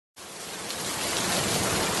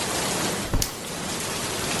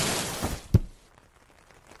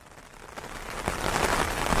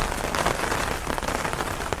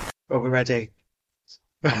Oh, we're ready.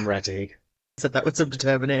 I'm ready. Said that with some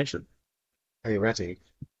determination. Are you ready?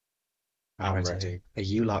 I'm I'm ready. ready. Are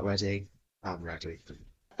you lot ready? I'm ready.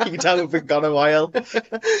 You can tell we've been gone a while.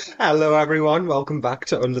 Hello, everyone. Welcome back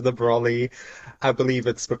to Under the Brolly. I believe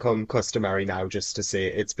it's become customary now just to say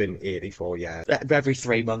it's been 84 years. Every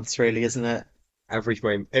 3 months, really, isn't it? Every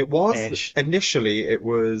time. It was Ish. initially it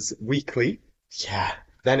was weekly, Yeah.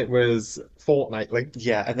 then it was fortnightly,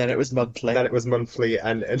 Yeah, and then it was monthly. then it was monthly,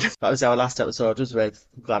 and That was our last episode, was with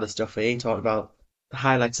Gladys Duffy, talking about the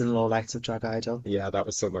highlights and lowlights of Drag Idol. yeah, that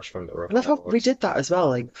was so much fun to I love how we record. did that as well,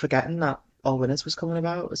 like forgetting that All Winners was coming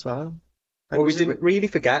about as well. Like, Well, we was it? didn't really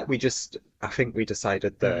forget. I think we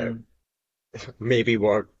decided that Mm, maybe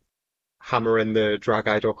we're hammering the drag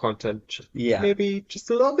idol content yeah. maybe just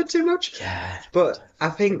a little bit too much. Yeah. But I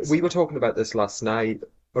think we were So, talking about this last night.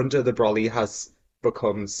 Under the Brolly has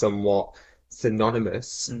become somewhat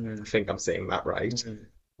synonymous, I mm, think I'm saying that right, mm,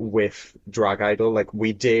 with drag idol. Like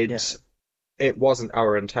we did, yeah. it wasn't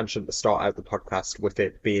our intention to start out the podcast with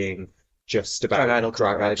it being just Drag about Idol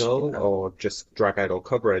drag coverage. idol Yeah. or just drag idol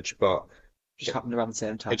coverage, but Just happened around the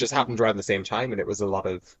same it time. just happened around the same time and it was a lot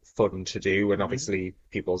of fun to do and Hmm. obviously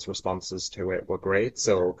people's responses to it were great.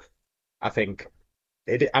 So I think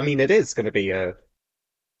it is going to be a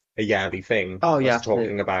yearly thing, Oh yeah, us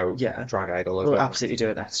talking about yeah. Drag Idol as We'll well. absolutely do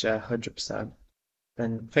it next year, 100%.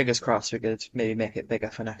 Then fingers crossed we could maybe make it bigger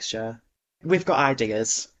for next year. We've got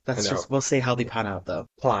ideas. I know We'll see how they pan out though.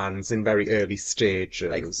 plans in very early Like,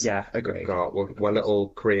 stages. yeah, We've agree. got we're little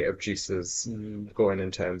creative juices Mm, going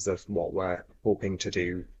in terms of what we're hoping to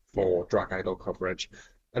do yeah, for Drag Idol coverage.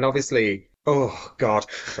 And obviously, oh God,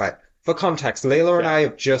 right. For context, Layla and yeah. I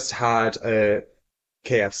have just had a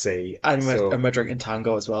KFC, And we're drinking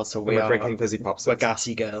tango as well, so and we we're are drinking fizzy we're popsicles.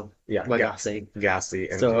 gassy girl. Yeah, We're gassy. gassy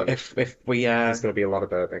So indeed. if we There's going to be a lot of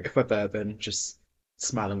burping. if we're bourbon, just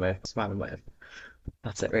smile and wave.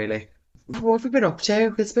 That's it really. What have we been up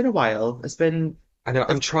to? It's been a while. I know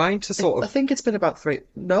I'm trying to sort I of think it's been about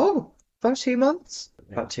about 2 months.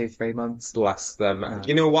 yeah, About 2, 3 months. bless them.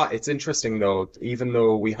 You Um, know what? It's interesting though, even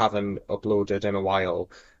though we haven't uploaded in a while,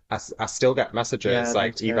 I still get messages yeah, me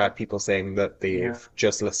like either too. people saying that Yeah. they've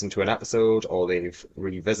just listened to an episode or they've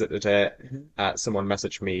revisited it. Hmm. Someone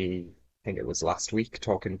messaged me, I think it was last week,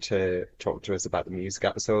 talking to us about the music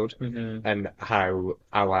episode Hmm. and how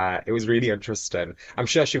our it was really interesting. I'm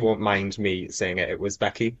sure she won't mind me saying it. It was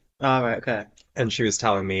Becky. All right, okay. And she was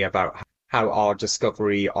telling me about how our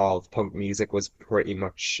discovery of punk music was pretty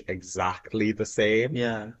much exactly the same.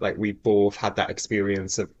 Yeah. Like we both had that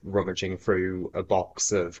experience of rummaging through a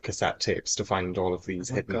box of cassette tapes to find all of Oh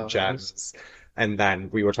these my hidden God. gems. And then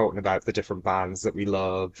we were talking about the different bands that we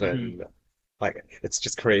love Hmm. and like it's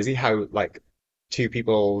just crazy how like two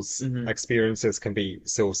people's Hmm. experiences can be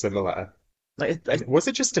so similar. Like, And was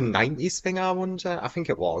it just a 90s thing, I wonder? I think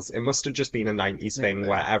it was. It must have just been a 90s thing maybe.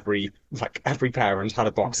 where every parent had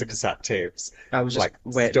a box of Hmm. cassette tapes I was just like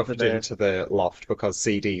waiting for stuffed the. into the loft because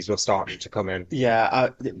CDs were starting to come in. Yeah,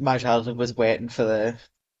 my childhood was waiting for the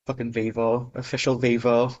fucking official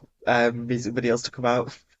Vivo music videos to come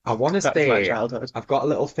out. I want to That was my say childhood. I've got a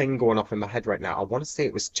little thing going off in my head right now. I want to say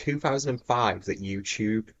it was 2005 that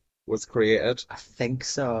YouTube was created. I think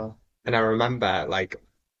so. And I remember like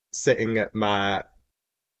sitting at I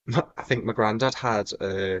think my granddad had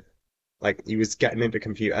like he was getting into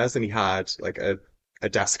computers and he had like a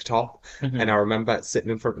desktop and Hmm. I remember sitting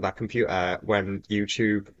in front of that computer when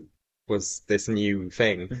YouTube was this new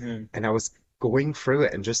thing Hmm. and I was going through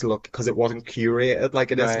it and just look because it wasn't curated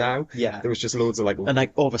like it is Right. now. Yeah. There was just loads of like And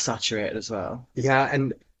like oversaturated as well. yeah,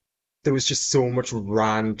 and there was just so much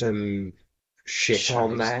random shit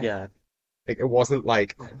on Shite. there. Yeah. Like it wasn't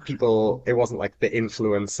like people, it wasn't like the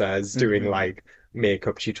influencers doing Hmm. like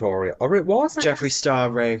makeup tutorial, or it was, I Jeffree guess. Star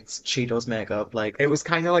rates Cheetos makeup. Like, It was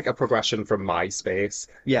kind of like a progression from MySpace. It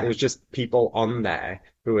yeah. was just people on there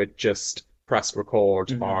who had just pressed record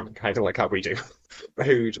Hmm. on kind of like how we do,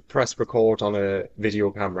 who'd press record on a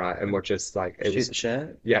video camera and were just like, it Shoot was, the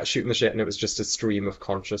shit. yeah, shooting the shit and it was just a stream of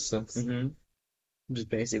consciousness. Hmm. Which is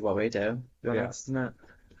basically what we do, to be Yeah. honest, isn't it?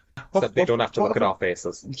 So they don't have to What look have at our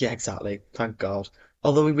faces. Yeah, exactly. Thank God.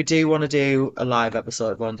 Although we do want to do a live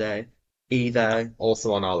episode one day. Either,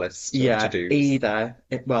 Also on our list of yeah, to-dos.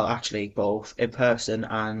 well, actually both in person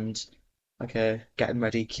and like a getting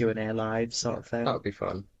ready Q&A live sort Yeah, of that thing. would be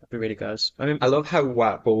fun. That'd be really good. I mean, I love how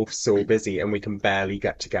we're both so busy and we can barely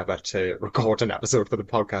get together to record an episode for the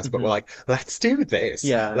podcast, but we're mhm. like, let's do this.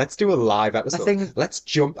 Yeah, Let's do a live I episode. think Let's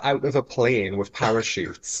jump out of a plane with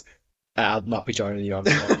parachutes. I'll not be joining you on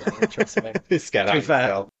the one, trust me. Scared To be out fair,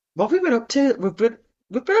 yourself. what have we been up to? We've been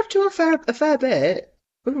up to a fair bit.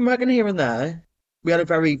 We've been working here and there. we had a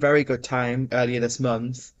very, very good time earlier this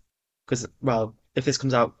month because, well, if this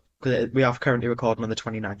comes out, because we are currently recording on the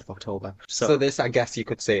 29th of October. So So, this, I guess you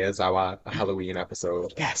could say, is our Halloween I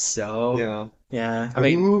episode. guess so. Yeah. Yeah. I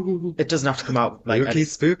mean, Ooh, it doesn't have to come out like spooky, any.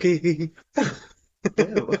 spooky.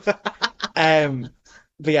 Ew. Um,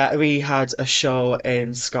 but yeah, we had a show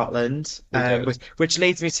in Scotland, We did. which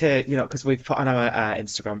leads me to, because we've put on our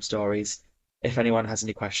Instagram stories, if anyone has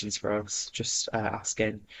any questions for us, just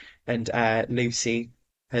asking. And Lucy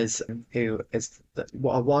who is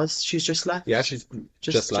what I was, she's just Yeah, left, she's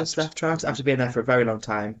just just left. left Drags after being there for a very long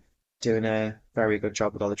time, doing a very good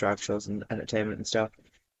job with all the drag shows and entertainment and stuff.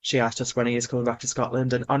 She asked us when he is coming back to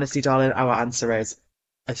Scotland, and honestly, darling, our answer is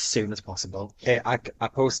as soon as possible. I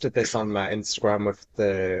posted this on my Instagram with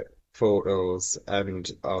the photos, and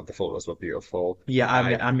oh, the photos were beautiful. Yeah,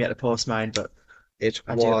 I I'm yet to post mine, but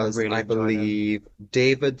I was, really I enjoy them. believe,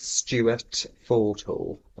 David Stewart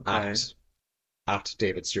photo Okay. at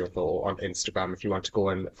David Stewart photo on Instagram if you want to go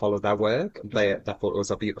and follow their work. Their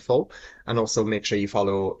photos are beautiful. And also make sure you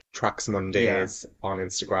follow Tracks Yeah. Mondays on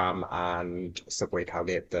Instagram and Subway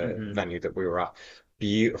Cowgate, the hmm venue that we were at.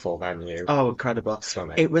 Beautiful venue. Oh, incredible.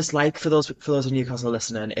 Stunning. It was like for those in Newcastle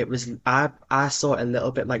listening, it was I saw it a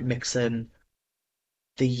little bit like mixing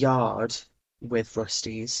the yard with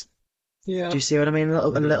Rusty's. Do Yeah. you see what I mean? A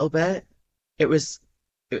Mhm. little bit. It was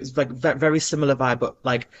it was like very similar vibe, but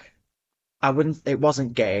like I wouldn't it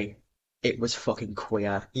wasn't gay. It was fucking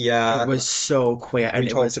queer. It Yeah, was so queer we and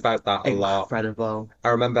it talked was about that a lot. incredible. I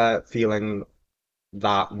remember feeling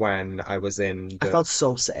that when I was in I the felt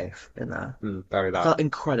so safe in there. very I that. felt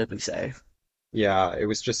incredibly safe. Yeah, it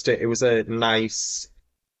was just it was a nice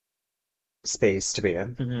space to be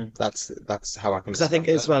in. hmm That's how I can Because I think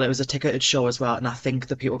describe as it. well, it was a ticketed show as well, and I think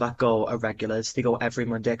the people that go are regulars. They go every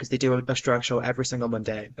Monday because they do a drag show every single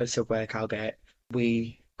Monday at Subway Cowgate.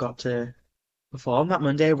 We got to perform that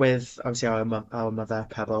Monday with obviously our mother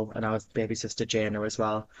Pebble and our baby sister Jana as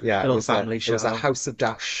well. Yeah, Little family it was a show. House of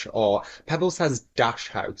Dash, or Pebbles has Dash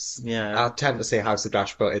House. Yeah, I tend to say House of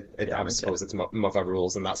Dash, but yeah, I me too. suppose it's mother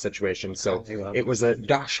rules in that situation. So Exactly well. it was a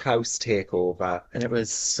Dash House takeover. And it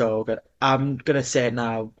was so good. I'm gonna say it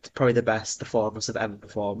now, probably the best the four of us have ever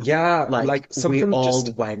performed. Yeah, Like like we something all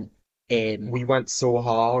just went in. we went so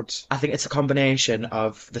hard. I think it's a combination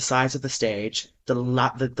of the size of the stage,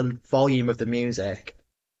 the volume of the music,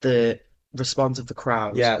 the response of the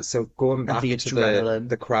crowd, Yeah, so going and the back to adrenaline.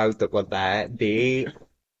 the crowd that were there,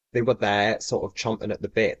 they were there sort of chomping at the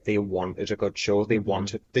bit. They wanted a good show. hmm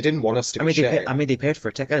They didn't want us to be I shit. mean, they paid for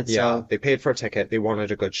a ticket, Yeah, so they paid for a ticket. They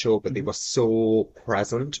wanted a good show, but they mhm. were so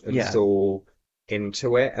present and Yeah. so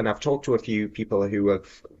into it. And I've talked to a few people who have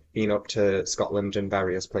been up to Scotland and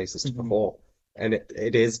various places to hmm perform, and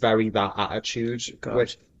it is very that attitude God.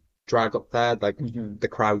 with drag up there. Like hmm the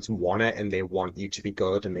crowds want it, and they want you to be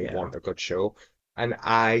good, and they Yeah. want a good show. And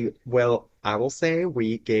I will say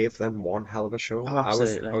we gave them one hell of a show. Oh, I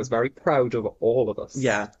absolutely. was very proud of all of us.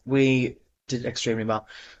 Yeah, we did extremely well.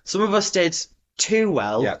 Some of us did too Yeah,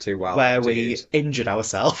 well, too well where indeed. we injured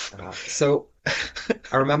ourselves. So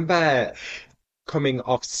I remember coming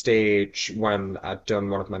off stage when I'd done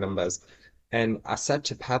one of my numbers, and I said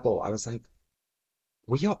to Pebble, I was like,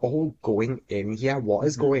 "We are all going in here. What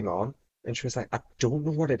is hmm going on?" And she was like, "I don't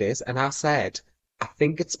know what it is." And I said, "I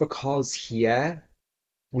think it's because here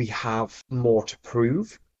we have more to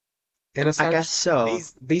prove, in a I guess sense. so.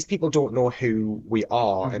 These people don't know who we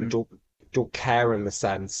are and hmm don't care in the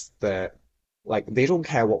sense that like they don't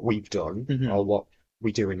care what we've done hmm or what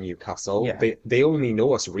we do in Newcastle. Yeah. They only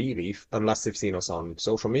know us really unless they've seen us on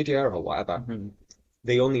social media or whatever. hmm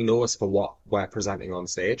They only know us for what we're presenting on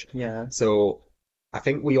stage. Yeah. So I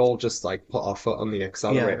think we all just like put our foot on the Yeah.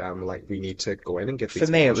 accelerator and like we need to go in and give For these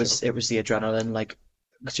me, people a show. it was the adrenaline. Like,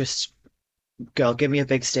 just girl, give me a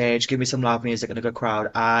big stage, give me some loud music and a good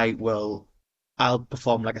crowd. I'll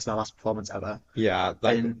perform like it's my last performance ever. Yeah,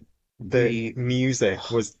 like And the we, music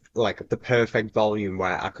was like the perfect volume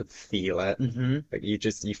where I could feel it. hmm Like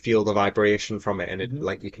you feel the vibration from it and it hmm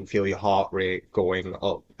like you can feel your heart rate going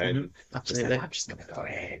up hmm and just like absolutely. I'm just gonna go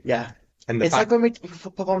in. Yeah. And the It's like fact when we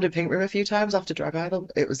performed in Pink Room a few times after Drag Idol.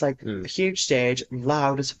 It was like a mm, huge stage,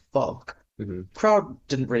 loud as fuck. mhm. Crowd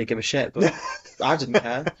didn't really give a shit, but I didn't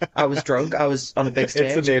care. I was drunk. I was on a big It's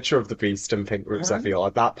the stage. nature of the beast in pink rooms, I Uh-huh. feel.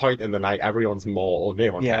 At that point in the night, everyone's mortal,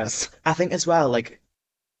 no one Yeah. cares. I think as well, like,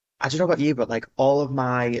 I don't know about you, but like all of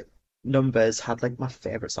my numbers had like my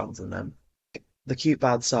favorite songs in them. The Cute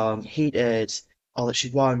Bad song, Heated, All That She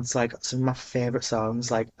Wants, like some of my favorite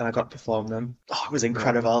songs, like, and I got to perform them. Oh, it was Yeah.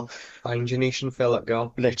 incredible, Find your niche and fill it,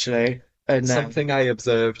 girl. literally. And Something I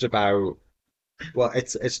observed about, well,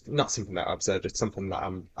 it's not something that I observed, it's something that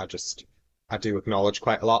I just I do acknowledge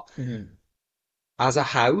quite a lot. Hmm. As a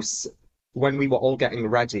house, when we were all getting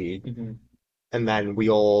ready, Hmm. and then we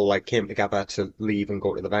all like came together to leave and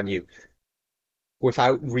go to the venue,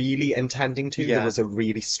 without really intending to, there Yeah. was a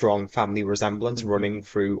really strong family resemblance Hmm. running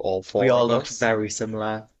through all We four all of looked us. very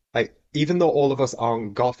similar. Like, even though all of us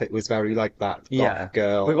aren't goth, it was very like that Yeah.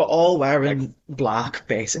 goth We were girl. all Like, wearing black,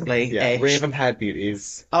 basically, yeah, ish. raven haired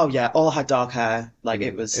beauties. Oh yeah, all had dark hair. Like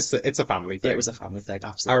It's a family it thing. was a family thing, I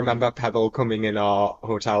absolutely. remember Pebble coming in our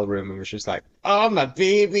hotel room and was just like, "Oh, my My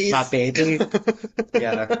babies!" baby.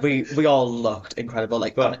 Yeah, we all looked incredible.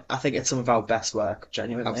 Like, and But I think it's some of our best work,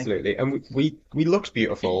 genuinely. absolutely, and we looked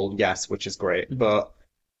beautiful, yes, which is great. Hmm. But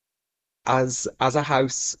as a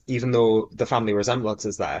house, even though the family resemblance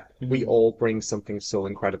is there, we Hmm. all bring something so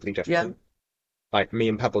incredibly Yeah. different. Like me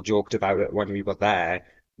and Pebble joked about it when we were there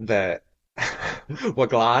that we're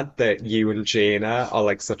glad that you and Jaina are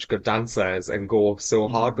like such good dancers and go so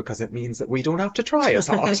hard Mm. because it means that we don't have to try as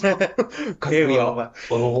hard because Ew. we are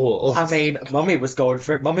I old. mean, Mummy was going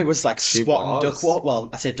for it. Mummy was like She swatting duck was. walk. Well,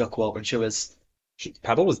 I said duck walk, and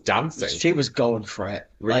Pebble was dancing, she was going for it.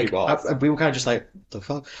 really was. We were kind of just like the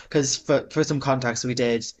fuck. Because for some context,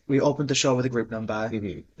 we opened the show with a group number.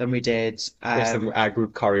 Hmm. Then we did We have some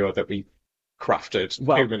group choreo that we crafted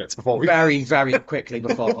well 2 minutes before we very quickly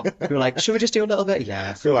before we were like, should we just do a little bit?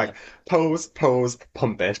 Yeah, we were fuck like it. pose, pose,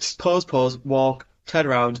 pump it. Pause, walk, turn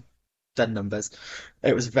around, then numbers.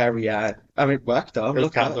 It was very I mean, it worked though. It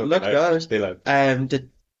was kind of Looked good. feeling.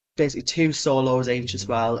 Did basically two solos each as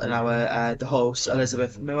well, and our the host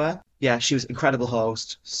Elizabeth Moore. Yeah, she was incredible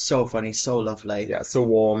host, so funny, so lovely. Yeah, so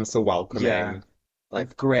warm, so Yeah, welcoming.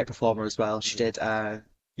 like great performer as well. She did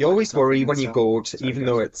You always song worry and when you stuff. go to, Very even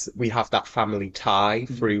good. though we have that family tie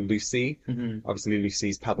through Hmm. Lucy. Hmm. Obviously,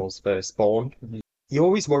 Lucy's Pebble's firstborn. Hmm. You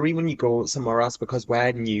always worry when you go somewhere else because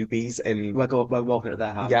we're newbies and We're walking to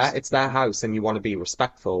their yeah, house. it's their house and you want to be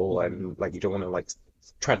respectful Hmm. and like you don't want to like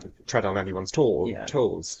tread on anyone's Yeah,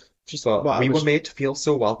 toes. just But what I we were was. made to feel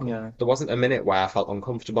so welcome. Yeah, There wasn't a minute where I felt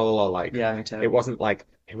uncomfortable or like yeah, me it too. wasn't like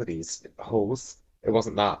who are these hoes? It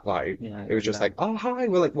wasn't that like Yeah, it was just yeah, like oh hi,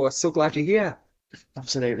 we're so glad you're here.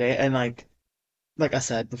 absolutely. And like I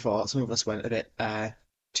said before, some of us went a bit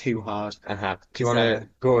too hard Do you because want to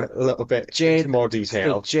go a little bit into Jane, more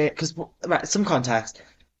detail? Because right, some context.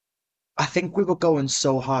 I think we were going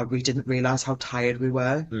so hard we didn't realize how tired we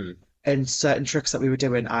were, Hmm. and certain tricks that we were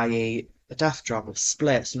doing, i.e., a death drop, a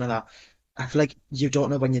split, something like that. I feel like you don't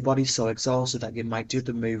know when your body's so exhausted that you might do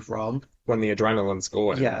the move wrong. When the adrenaline's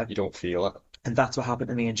going, Yeah, you don't feel it. and that's what happened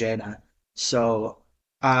to me and Jaina. So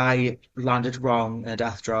I landed wrong in a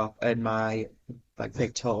death drop, and my like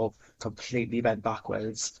big toe completely bent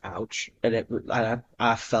backwards, Ouch. and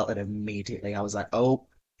I felt it immediately. I was like, oh,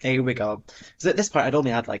 here we go. Because at this point, I'd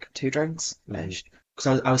only had like two drinks, Mm.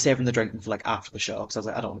 because I was saving the drinking for like after the show. Because I was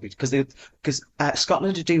like, I don't want to be because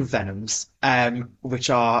Scotland do venoms, which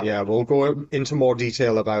are Yeah, we'll go into more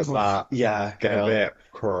detail about that yeah, in a girl. bit.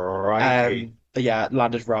 Crikey. Yeah,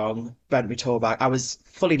 landed wrong, bent my toe back. I was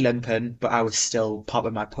fully limping, but I was still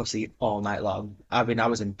popping my pussy all night long. I mean, I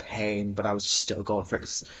was in pain, but I was still going for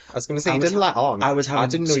it. I was going to say, I you was didn't let on. I was I having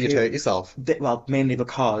didn't know you'd two, hurt yourself. well, mainly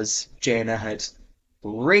because Jaina had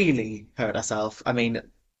really hurt herself. I mean,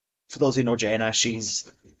 for those who know Jaina, she's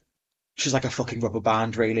like a fucking rubber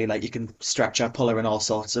band, really. Like you can stretch her, pull her in all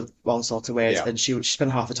sorts of ways, Yeah. and she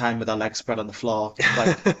spent half the time with her legs spread on the floor,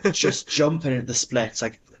 like just jumping into the splits.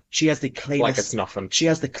 Like she has the Like it's cleanest, nothing. she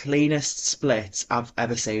has the cleanest splits I've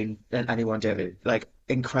ever seen anyone do it. Like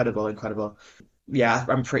incredible, incredible. Yeah,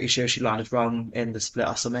 I'm pretty sure she landed wrong in the split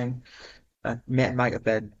or something. Might have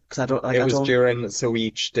been because It I was don't. during, so we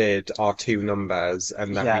each did our two numbers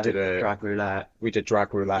and then Yeah, the drag roulette. we did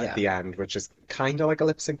drag roulette at Yeah, the end, which is kind of like a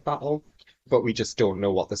lip sync battle, but we just don't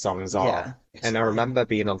know what the songs are. yeah. And I remember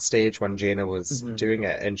being on stage when Jaina was Hmm. doing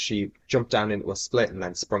it, and she jumped down into a split and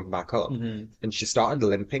then sprung back up, Hmm. and she started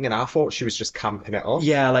limping, and I thought she was just camping it up.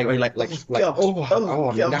 Yeah, like we're like, Like oh, I'm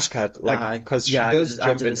God. knackered, like because she Yeah, does I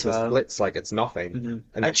jump did as into the well. splits like it's nothing, Hmm.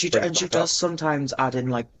 and then sprint And she back up. does sometimes add in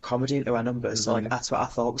like comedy into her numbers. So like Mhm. that's what I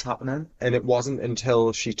thought was happening. And it wasn't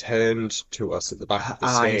until she turned to us at the back Her of the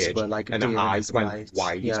eyes stage were like and her veering eyes went bright.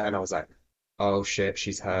 wide, Yeah. and I was like, oh shit,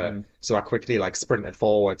 she's hurt. Hmm. So I quickly like sprinted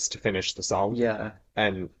forwards to finish the song, Yeah.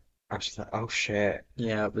 and I was just like, oh shit.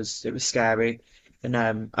 Yeah, it was scary. And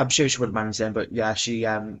I'm sure she wouldn't mind me saying, but yeah, she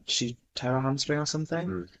tore her hamstring or something.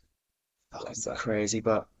 Mm, Fucking bless her. crazy,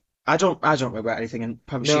 but I don't regret anything, and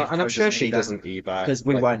No, and I'm probably sure doesn't she either doesn't either. because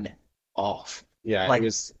we Like, went off. yeah, it Like,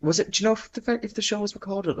 was. do you know if the show was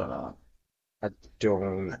recorded or not? I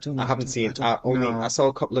don't. I haven't seen. I don't I know. saw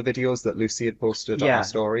a couple of videos that Lucy had posted on her Yeah,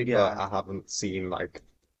 story, but yeah. I haven't seen like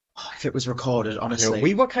If it was recorded, I know we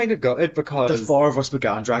honestly, were kind of gutted the because four of us would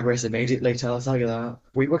get on Drag Race immediately. Tell you that.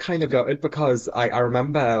 I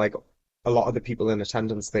remember like a lot of the people in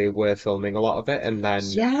attendance they were filming a lot of it, and then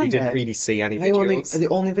we didn't Yeah. really see any The videos.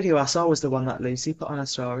 only video I saw was the one that Lucy put on her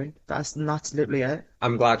story. That's literally it.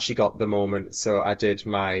 I'm glad she got the moment, so I did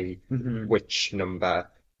my Hmm. witch number,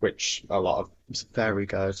 which a lot of It's very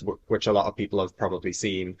good. which a lot of people have probably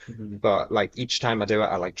seen. Hmm. But like each time I do it,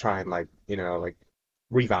 I like try and like like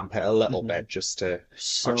revamp it a little Hmm. bit just to or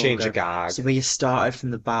So change a good. So gag. we started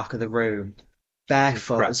from the back of the room,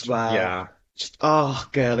 barefoot as Correct. well. Yeah. Just, oh,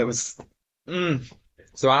 girl, it was. Mm,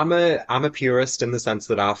 So I'm a purist in the sense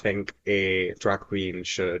that I think a drag queen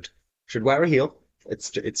should wear a heel. It's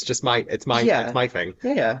just it's yeah, my thing.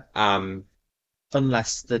 yeah. Um,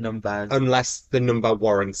 Unless the number. unless the number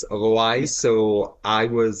warrants otherwise. Yeah. So I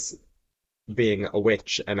was being a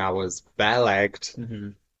witch and I was bare-legged, Hmm.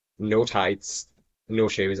 no tights, no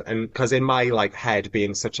shoes, and because in my like head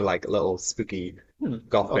being such a like little spooky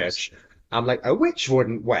goth Obviously. bitch, I'm like a witch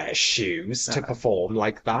wouldn't wear shoes to perform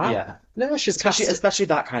like that. Yeah. No, Especially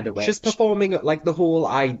that kind of she's witch. performing like the whole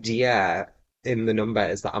idea in the number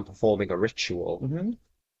is that I'm performing a ritual. Hmm.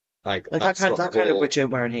 Like Like that's what that kind of witch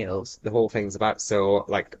ain't wearing heels. the whole thing's about. So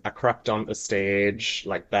like I crept onto stage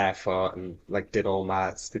like barefoot and like did all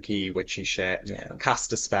my spooky witchy shit, Yeah.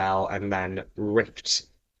 cast a spell, and then ripped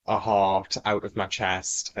a heart out of my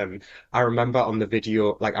chest. And I remember on the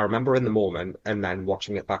video, like I remember in the moment and then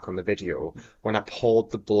watching it back on the video, when I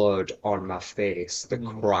poured the blood on my face, the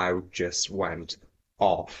Mm-hmm. crowd just went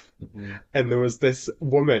off. Mm-hmm. And there was this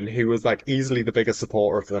woman who was like easily the biggest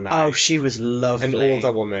supporter of the Oh, night, she was an older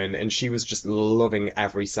lovely. woman, and she was just loving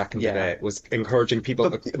every second of Yeah. it, was encouraging people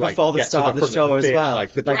But to like before the get to start the of the front of show the as stage, well,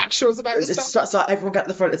 like the like drag show's about to it's start. so everyone get to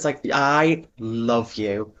the front. It's like I love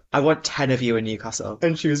you. I want 10 of you in Newcastle.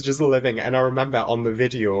 And she was just living. And I remember on the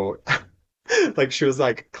video, like she was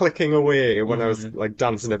like clicking away when I was Hmm. like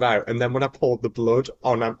dancing about, and then when I poured the blood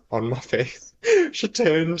on my face, she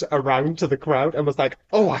turned around to the crowd and was like,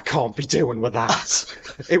 "Oh, I can't be doing with that."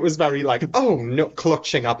 It was very like, "Oh no,"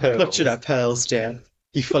 clutching her Clutching her pearls. pearls, dear.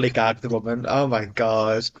 You fully gagged the woman. Oh my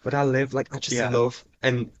God. But I live like I just Yeah. love,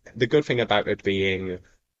 and the good thing about it being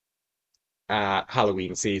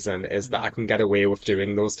Halloween season is that I Mhm. can get away with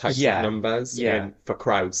doing those types of Yeah. numbers Yeah. in for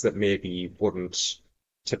crowds that maybe wouldn't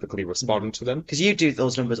typically respond to them. Because you do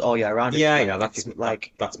those numbers all year round. Yeah, yeah,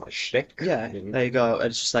 Like, that's my shtick. yeah, You know, there you go.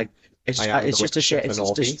 It's just like I am the it's just a witch shame. of the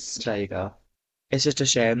Northeast. There you go. It's just a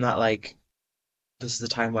shame that like this is the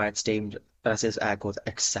time where it's deemed as is air quotes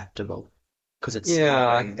acceptable because it's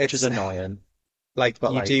Yeah, Halloween, which is it's annoying. like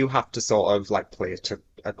But you like, do have to sort of like play to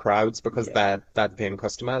crowds because yeah, they're paying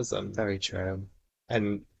customers very true.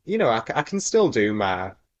 and I can still do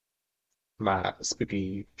my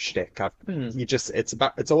spooky shtick. Hmm.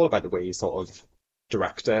 It's all about the way you sort of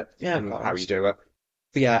direct it Yeah, of and how you course. do it.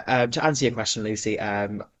 But yeah, to answer your question, Lucy,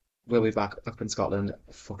 we'll be back up in Scotland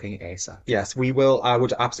fucking ASAP. Yes, we will. I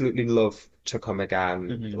would absolutely love to come again.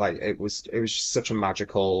 Hmm. Like it was just such a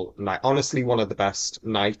magical night. Honestly, one of the best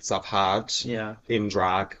nights I've had Yeah. in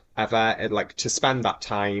drag ever. Like to spend that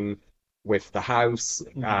time with the house,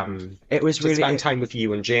 Hmm. It was to really spend time with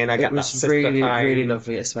you and Jane. I it get that was sister really time.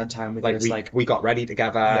 lovely to spend time with you. Like It's we got ready yeah,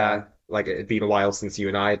 together. Like it had been a while since you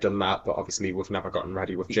and I had done that, but obviously we've never gotten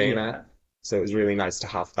ready with Jaina. yeah. So it was really nice to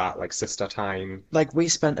have that like sister time, Like we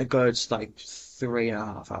spent a good like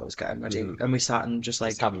 3.5 hours getting ready, mm, and we sat and just just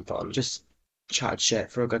like having fun. just chatted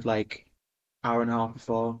shit for a good like hour and a half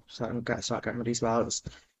before start getting ready as well.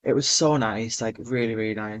 It was so nice, like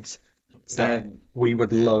really nice. So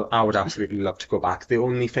Um, I would absolutely love to go back. The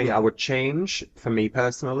only thing I yeah. would change for me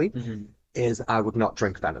personally Hmm. is I would not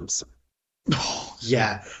drink Venoms.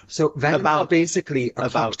 Yeah, So Venoms are about basically a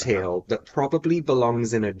about that. cocktail that probably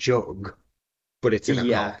belongs in a jug, but it's in a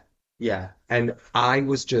Yeah, cup. yeah. And I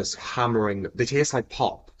was just hammering. They taste like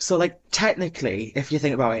pop. So like technically, if you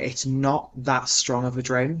think about it, it's not that strong of a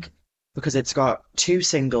drink because it's got two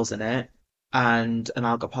singles in it and an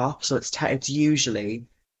alcopop. So it's usually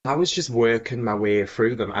I was just working my way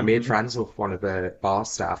through them. I made Mhm. friends with one of the bar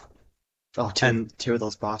staff, oh and two of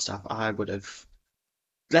those bar staff. I would have.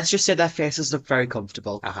 Let's just say their faces look very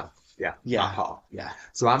comfortable. yeah, Yeah, aha. yeah.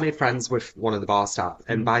 So I made friends with one of the bar staff,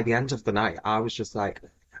 and by the end of the night, I was just like,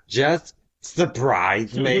 just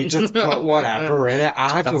surprise me, just put whatever in it.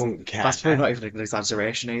 I That's don't that's probably care. not even an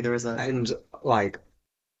exaggeration either, is it? And like,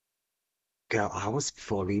 girl, I was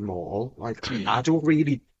fully mortal. Like, I don't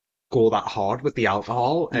really go that hard with the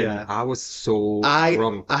alcohol, and Yeah. I was so I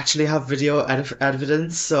drunk. actually have video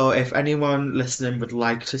evidence, so if anyone listening would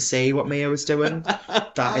like to see what Mia was doing,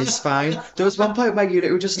 that is fine. There was one point where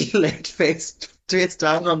you just laid face Straight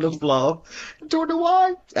down on the floor. Don't know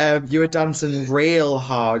why. You were dancing real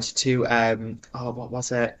hard to what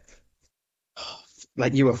was it?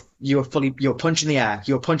 Like you were punching the air.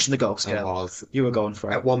 You were punching the ghost I girl. was. You were going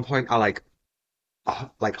for At it. one point, I like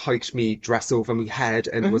hiked me dress over my head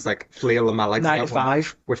and Hmm. was like flailing my legs Nine to out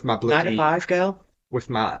five. with my Nine to bloody five, girl. with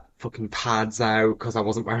my fucking pads out because I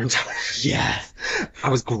wasn't wearing Yeah. I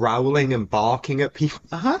was growling and barking at people.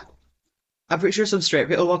 Uh-huh. I'm pretty sure some straight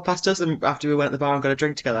people walked past us and after we went to the bar and got a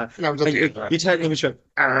drink together. And I was just And you turned to him and she went,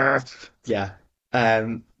 "Argh." Yeah. I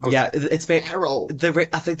was Yeah, it's been Carol.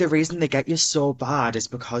 I think the reason they get you so bad is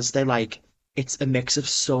because they like it's a mix of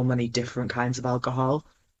so many different kinds of alcohol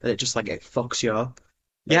that it just like it fucks you up.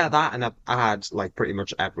 Yeah, that and I had like pretty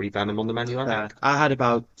much every Venom on the menu, I think. I had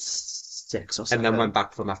about six or And then went seven.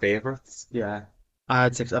 back for my favorites. Yeah. I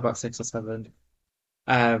had about six or seven.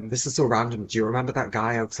 Um, This is so random. Do you remember that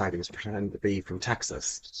guy outside who was pretending to be from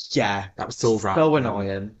Texas? yeah. That was so So random.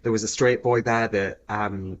 annoying. There was a straight boy there that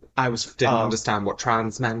I was didn't understand what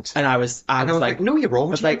trans meant. and I And I was was like, like no, you're I wrong.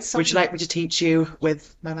 was like, would you like me to teach you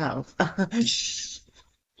with my mouth?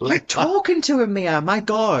 Like talking to him, Mia, my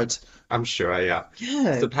God. I'm sure, yeah.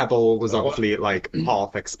 Yeah. So Pebble was obviously like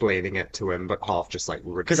half explaining it to him, but half just like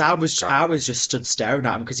Because I was just stood staring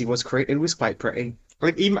at him because he was quite pretty.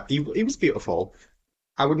 like he was beautiful.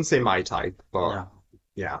 I wouldn't say my type, but No.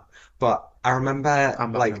 yeah. But I remember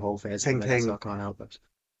I'm having a like whole phase of it, so I thinking, can't help it.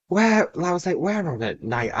 I was like, we're on a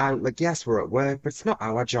night out. Like, yes, we're at work, but it's not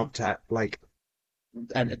our job to like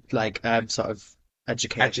And like sort of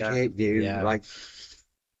educate you. educate you. Yeah. Like,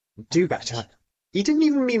 do better. He didn't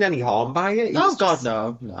even mean any harm by it. He Oh was God, just,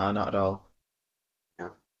 no. No, not at all. yeah.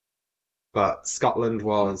 But Scotland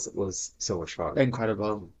was so much fun.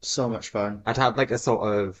 Incredible. So much fun. I'd had like a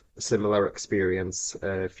sort of similar experience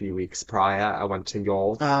a few weeks prior. I went to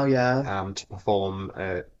York Oh yeah. to perform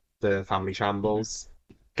the Family Hmm. Shambles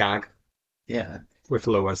gag Yeah. with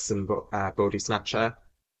Lois and Bodhi Snatcher,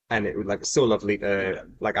 and it was like so lovely to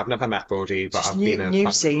like. I've never met Bodhi, but Just I've been a new fan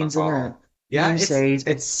from scenes, isn't it? afar. Yeah, New scenes.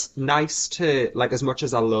 it's nice to like as much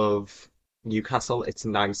as I love Newcastle, it's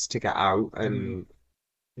nice to get out Mhm. and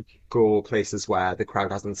go places where the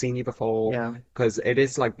crowd hasn't seen you before Yeah. because it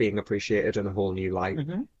is like being appreciated in a whole new light.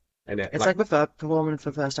 Hmm. And it It's like like performing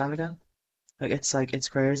for the first time again. Like it's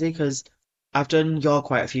crazy because I've done York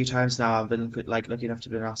quite a few times now. I've been like lucky enough to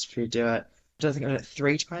be asked to do it. I don't think I've done it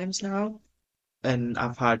three times now, and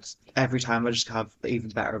I've had every time I just have even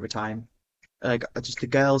better every time. Like just the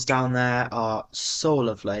girls down there are so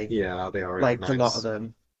lovely. yeah, they are really Like the lot of nice.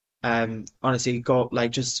 them. Honestly, go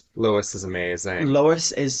like just Lois is amazing.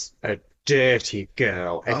 Lois is A dirty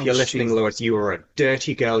girl. If oh you're listening, she's Lois, you are a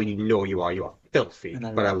dirty girl. You know you are. You are filthy,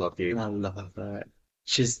 and but I love you. I love her.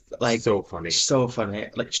 She's like So funny. so funny,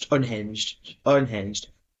 like just unhinged, unhinged.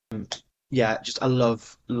 Yeah, just I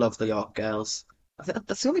love the York girls. I think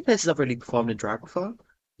that's the only places I've really performed in drag before.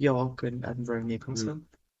 York and Edinburgh and Mm. Newcastle.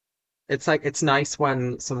 It's like it's nice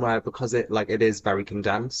when somewhere because it is very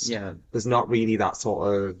condensed. Yeah, There's not really that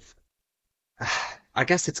sort of I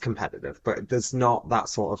guess it's competitive, but there's not that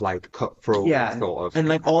sort of like cutthroat yeah, sort of and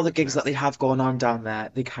like all the gigs that they competitiveness. have going on down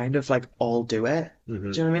there, they kind of like all do it.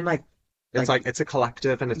 Hmm. Do you know what I mean? It's Like like it's a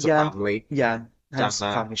collective and it's a yeah, family yeah. down Hence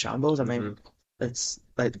there. Family Shambles. I Hmm. mean, it's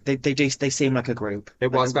like they seem like a group, It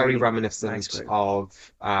like a was very really nice reminiscent group.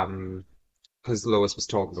 of because Lois was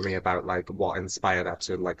talking to me about like what inspired her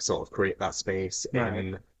to like sort of create that space Right.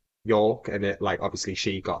 in York, and it like obviously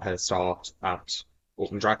she got her start at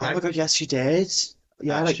Open Drag Oh my Night. God, yes, she did.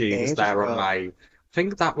 Yeah, like She was ages there on ago. I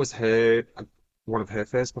think that was her one of her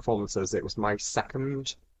first performances. It was my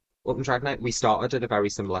second Open Drag Night. We started at a very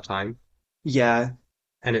similar time, Yeah,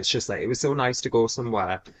 and it's just like it was so nice to go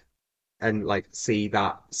somewhere and like see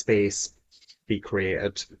that space be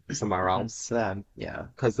created somewhere and else. for them, yeah.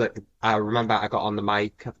 Because like, I remember I got on the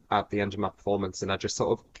mic at the end of my performance and I just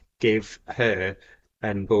sort of gave her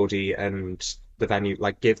and Bodhi and the venue,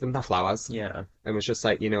 like, gave them the flowers Yeah. and was just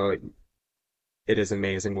like, it is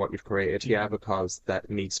amazing what you've created here Mhm. because there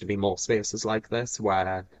needs to be more spaces like this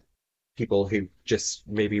where people who just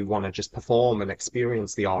maybe want to just perform and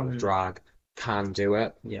experience the art of Mhm. drag can do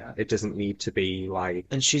it. Yeah. It doesn't need to be like,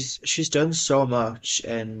 And she's done so much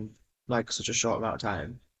in like such a short amount of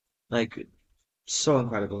time. Like so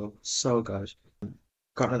incredible, so good.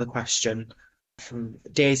 Got another question from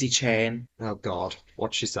Daisy Chain. oh God,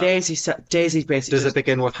 what she said. Daisy basically Does it just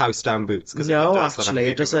begin with house down boots? Because if it no, does, then I'm actually, it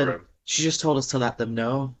leaving the doesn't. room. She just told us to let them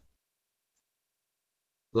know.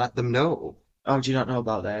 Let them know. Oh, do you not know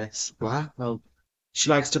about this? What? Well, she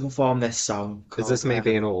likes to perform this song Is called this me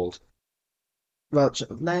being old? Well,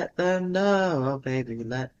 let them know, oh baby,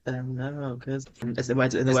 let them know, because it's the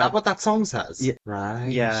word in the Is that word. what that song says? Yeah, Right.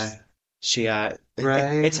 yeah. She it's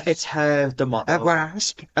Right. her the At motto.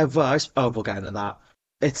 last. A verse. Oh, we'll get into that.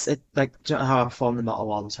 It's like do you know how I perform the motto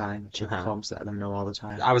all the time. She Uh-huh. performs let them know all the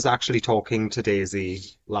time. I was actually talking to Daisy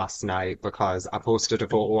last night because I posted a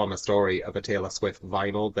photo on my story of a Taylor Swift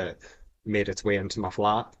vinyl that made its way into my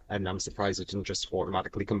flat, and I'm surprised it didn't just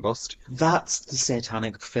automatically combust. That's the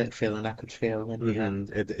satanic feeling I could feel in the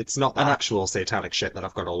air. It's not the And I actual satanic shit that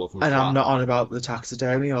I've got all over my and I'm flat. not on about the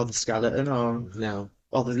taxidermy or the skeleton No.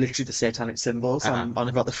 or literally the satanic symbols. Uh-uh. I'm on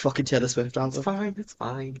about the fucking Taylor Swift It's album. fine, it's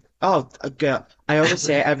fine. Oh, girl, I always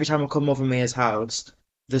say every time I come over Mia's house,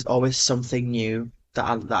 there's always something new that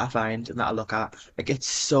I find and that I look at. Like it's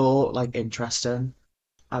so like interesting.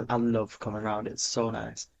 I love coming around. It's so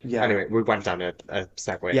nice. Yeah, Anyway, we went down a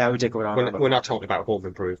segue. yeah, we did go around a We're bit. not talking about home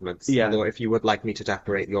improvements. Yeah, Although if you would like me to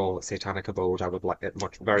decorate your satanic abode, I would like it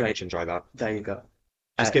very right. much enjoy that. There you go.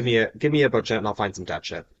 Just Uh, give me a budget and I'll find some dead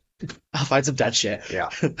shit. I'll find some dead shit. Yeah.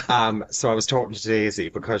 So I was talking to Daisy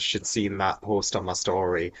because she'd seen that post on my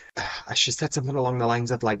story. She said something along the lines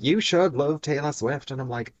of like, "You should love Taylor Swift," and I'm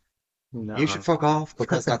like, "You should No, fuck off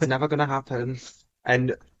because that's never gonna happen."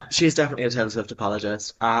 And she's definitely a Taylor Swift apologist.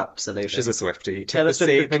 she's Absolutely. a Swiftie. For Taylor the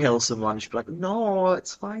Swift could sake, kill someone. She'd be like, no,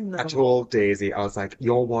 it's fine I though. told Daisy, I was like,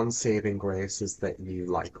 "Your one saving grace is that you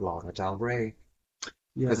like Lana Del Rey.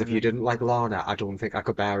 Yeah, Because if you didn't like Lana, I don't think I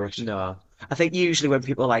could bear it." no. I think usually when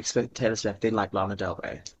people like Taylor Swift, they like Lana Del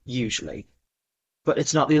Rey. Usually. But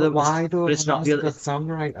it's not the But other. why though? But it's not Lana's the a other. good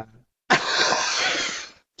songwriter.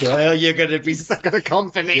 Well, you're gonna be. They're gonna come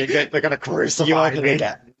for me. You're gonna, They're gonna you are crucify gonna me.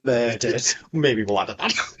 get murdered. Maybe we'll add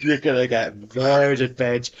that. You're gonna get murdered,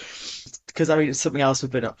 bitch. Because I mean, it's something else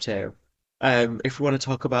we've been up to. If we want to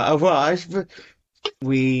talk about,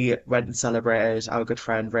 we went and celebrated our good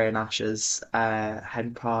friend Ray Nash's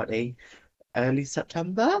hen party early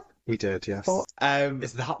September. We did, For yes.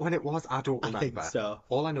 Is that when it was? I don't I think remember. so.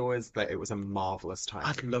 All I know is that it was a marvelous time.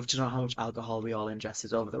 I'd love to know how much alcohol we all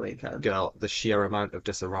ingested over the weekend. Girl, the sheer amount of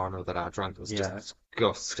Disaronno that I drank was Yeah.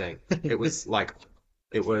 disgusting. It was like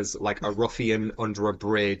a ruffian under a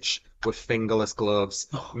bridge with fingerless gloves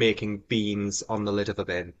making beans on the lid of a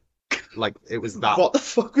bin. Like What the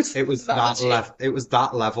fuck was it was that? it was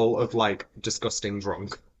that level of like disgusting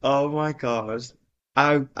drunk. Oh my God.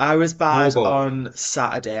 I was bad Hobo. on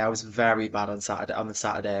Saturday. I was very bad on Saturday on the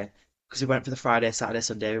Saturday because we went for the Friday, Saturday,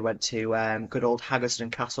 Sunday. We went to good old Haggerston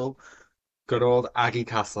Castle, Good old Aggie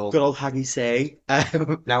Castle. good old Haggy Say.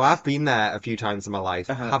 Now, I've been there a few times in my life.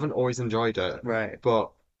 Uh-huh. Haven't always enjoyed it, Right.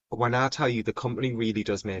 but when I tell you the company really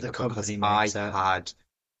does make The it because company I makes it. had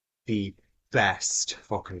the best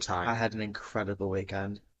fucking I time. had an incredible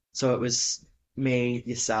weekend. So it was me,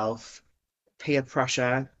 yourself, peer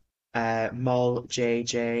pressure, Mol,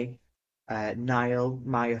 JJ, Niall,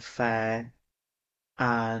 Maya Fair,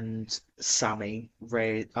 and Sammy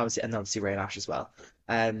Ray. Obviously, and obviously Ray Ash as well.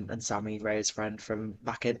 And Sammy Ray's friend from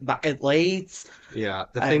back in Leeds. Yeah,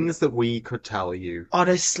 the Um, things that we could tell you.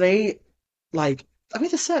 honestly, like I mean,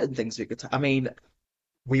 there's certain things we could. I mean,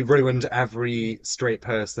 We ruined every straight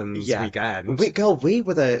person's yeah, weekend. we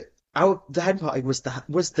were the hen party was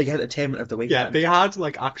the entertainment of the Yeah, weekend. they had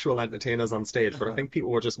like actual entertainers on stage, but I Uh-huh. think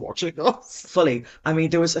people were just watching us. Fully. I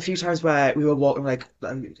mean, there was a few times where we were walking like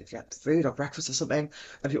to get food or breakfast or something,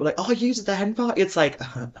 and people were like, "Oh, you did the hen party?" It's like,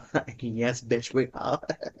 yes, bitch, we are.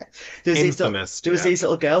 Infamous, There was yeah. these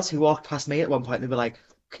little girls who walked past me at one point, and they were like,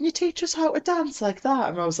 "Can you teach us how to dance like that?"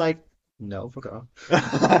 And I was like, "No, fuck off.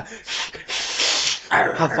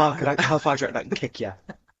 How far do you reckon I can kick you?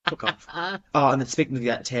 Fuck off." Oh, and then speaking of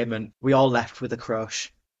the entertainment, we all left with a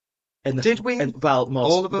crush. Did we? Well,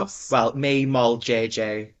 All of us? well, me, Mol,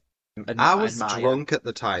 JJ, I and was Maya. drunk at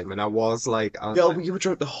the time, and I was Girl, like, you were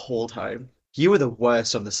drunk the whole time. You were the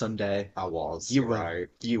worst on the Sunday. I was, You you're were right.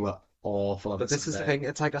 you were awful on the But this is the Sunday. thing,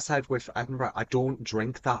 it's like I said with Edinburgh, I don't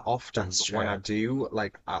drink that often, That's but when I true. do,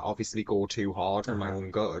 like, I obviously go too hard for my Uh-huh.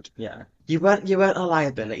 own good. Yeah. You weren't a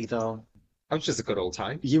liability though. It was just a good old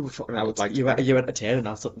time. You were fucking I would like to you were think. you were entertaining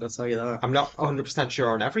or something, I'll tell you that. I'm not 100% sure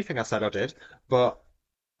on everything I said I did, but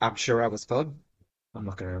I'm sure I was fun. I'm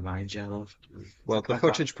not gonna remind you, love. Well, the I can't-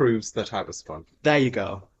 footage proves that I was fun. There you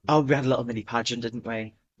go. Oh, we had a little mini pageant, didn't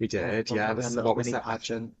we? We did, We had a yes. little What was mini that?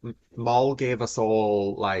 pageant. Moll gave us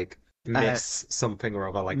all, like, Uh, Miss something or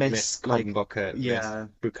other, like Miss Miss like Cum Bucket, Miss yeah.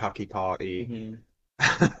 Bukkake Party.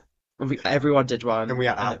 Mhm. Everyone did And one. we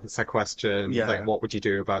had to answer questions like, Yeah. what would you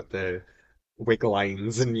do about the wig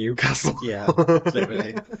lines in Newcastle? Yeah,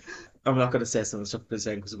 literally. I'm not going to say some of the stuff we're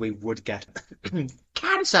saying because we would get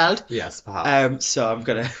cancelled. Yes, perhaps. So I'm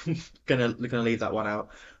gonna gonna leave that one out.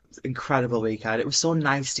 incredible weekend. It was so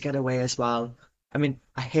nice to get away as well. I mean,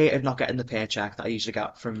 I hated not getting the paycheck that I usually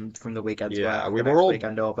get from the weekend's Yeah, work we the were next all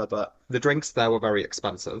weekend over, but the drinks there were very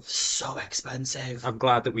expensive. so expensive. I'm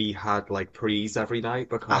glad that we had like prees every night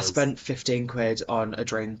I because spent 15 quid on a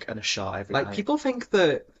drink and a shot every like night. people think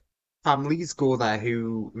that families go there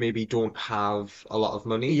who maybe don't have a lot of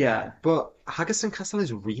money, Yeah, but Haggis and Castle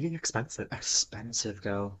is really expensive. expensive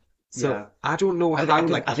girl. So Yeah. I don't know I, I how can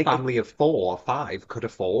like I a think family of four or five could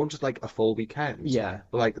afford like a full weekend. yeah.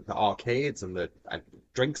 Like the arcades and the and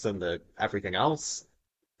drinks and the everything else.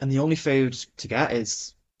 And the only food to get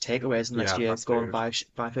is takeaways unless Yeah, you fast go and food.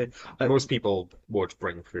 buy food. Most people would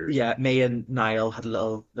bring food. Yeah, me and Niall had a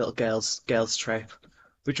little girls trip.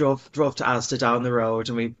 We drove to Asda down the road,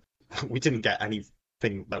 and we We didn't get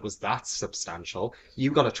anything that was that substantial.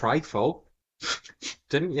 You got a trifle,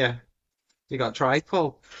 didn't you? You got a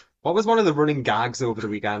trifle. What was one of the running gags over the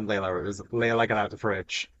weekend, Layla? It was Layla get out the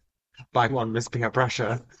fridge. By one Miss Peer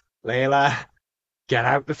Pressure. Layla, get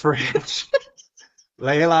out the fridge.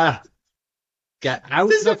 Layla, get out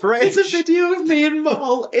the there's a fridge. video of me and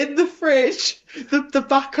Maul in the fridge. The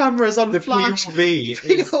back camera's on The flash. POV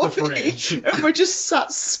is the fridge. And we're just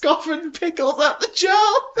sat scoffing pickles at the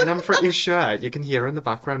jar. And I'm pretty sure you can hear in the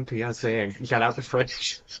background Pia saying, get out the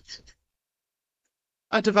fridge.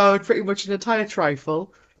 I devoured pretty much an entire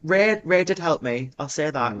trifle. Ray did help me. I'll say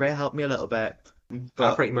that. Mm. Ray helped me a little bit. I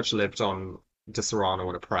But pretty much lived on Di Serrano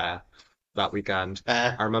and a prayer that weekend.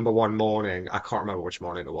 uh, I remember one morning, I can't remember which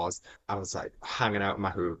morning it was, I was like hanging out in my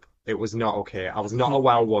hoop. It was not okay. I was not a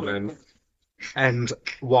well woman. And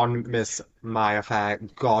one Miss Maya Fair,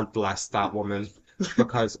 God bless that woman,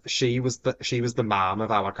 because she was the mom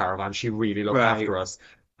of our caravan. She really looked right. after us.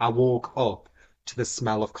 I woke up to the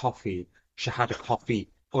smell of coffee. She had a coffee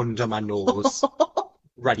under my nose,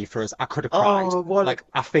 ready for us. I could have cried. Oh, what? Like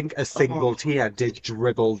I think a single Oh, tear did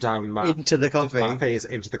dribble down my into the my coffee. face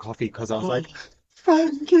into the coffee because I was Oh, like,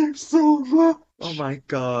 "Thank you so much." oh my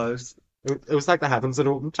God. It was like the heavens had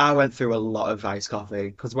opened. I went through a lot of iced coffee.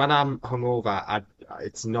 Because when I'm hungover,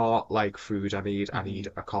 it's not like food I need. I Mhm. need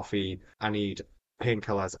a coffee. I need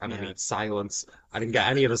painkillers, and I Yeah. need silence. I didn't get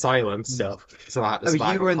any of the silence, No. so I had to I mean,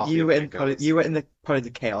 survive on coffee and painkillers. you were in the probably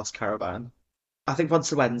the chaos caravan. I think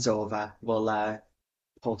once the wedding's over, we'll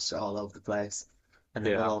post it all over the place, and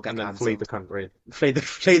then we'll Yeah, all get and then flee the cancelled. country. Flee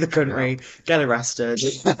the Yeah. country, get arrested.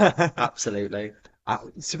 Absolutely.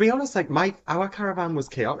 To be honest, like my our caravan was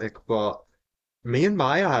chaotic, but me and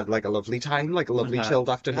Maya had like a lovely time, like a lovely Uh-huh. chilled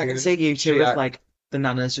I can afternoon. see you two She, with like the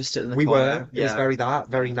nanas just sitting in the we were. corner. It was Yeah, very that,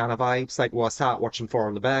 very yeah, Nana vibes. Like we sat watching Four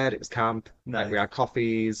on the Bed. It was camp. Like we nice. had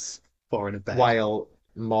coffees Four in a bed. while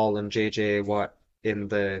Maul and JJ were in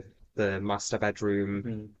the master bedroom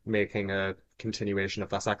Mhm. making a continuation of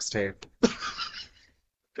their sex tape.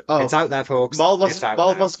 Oh, It's out there, folks. It's out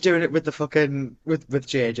Maul there. was doing it with the fucking with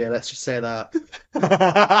JJ. Let's just say that.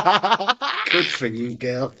 Good for you,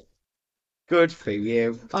 girl. Good for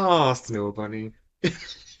you. Oh, Snow Bunny.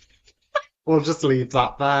 We'll just leave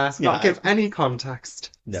that there. Not Yeah. give any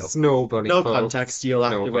context. No. Snow Bunny, No folks. context. You'll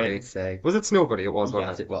have Snow to wait Bunny. and see. Was it Snow Bunny? It was, Yes,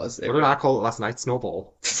 wasn't it was. it? It What did was. I call it last night?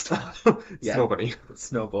 Snowball. Yeah, Snow Bunny.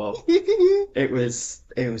 snowball. It was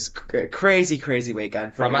a crazy, crazy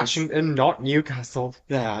weekend for From us. Ashington, not Newcastle.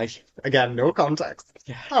 Yeah, Again, no context.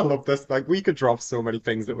 yeah. I love this. Like, we could drop so many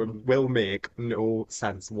things that will make no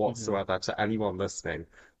sense Mhm. whatsoever to anyone listening.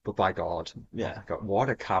 But by God, oh Yeah. my God, what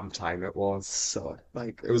a camp time it was. So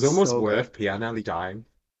like It was almost so good. worth Pia nearly dying.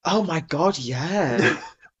 Oh my God, yeah.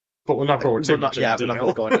 But we're not going too We're not. much Yeah, into we're not going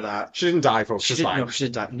to detail. go into that. She didn't die, folks. She She's didn't. No, fine. she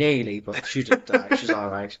didn't die. Nearly, but she didn't die. She's all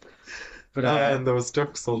right. But And those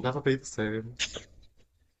ducks will never be the same.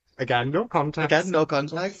 Again, no again, context. no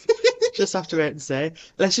contact. Just have to wait and see.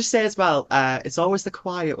 Let's just say as well, it's always the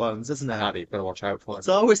quiet ones, isn't it? Harry, better watch out for It's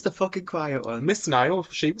him. always the fucking quiet ones. Miss Niall,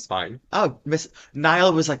 she was fine. Oh, Miss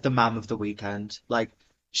Niall was like the mom of the weekend. Like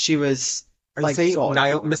she was And like see, sort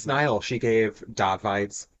of Miss Niall, she gave dad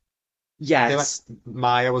vibes. They were, yes,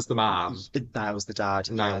 Maya was the mom, Niall's the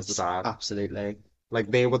dad. Niall's the Yes, dad. absolutely.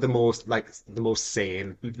 Like they were the most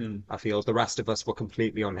sane. Hmm. I feel the rest of us were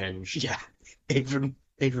completely unhinged. Yeah, even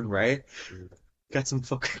Ray. Mm. Get some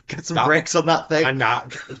That brakes on that thing. and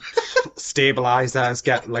that stabilizers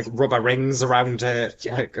get like rubber rings around it.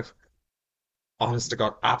 Yeah, Like honest to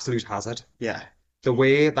God, absolute hazard. yeah. The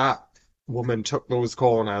way that woman took those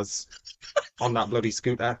corners on that bloody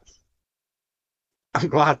scooter. I'm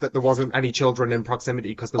glad that there wasn't any children in proximity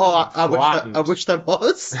because the Oh, woman I flattened. wish there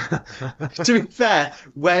was. To be fair,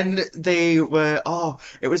 when they were,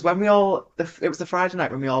 it was when it was the Friday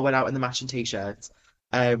night when we all went out in the matching t-shirts.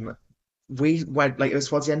 We went, like, it was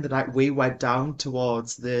towards the end of the night, we went down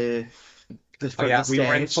towards the Oh front of yeah, the we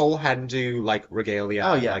were in stage. full Hindu like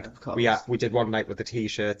Oh regalia. yeah, Like of course. we did one night with the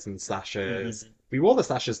t-shirts and slashes. Hmm. We wore the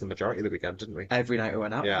slashes the majority of the weekend, didn't we? Every night we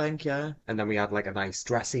went out, I Yeah. think, yeah. And then we had like a nice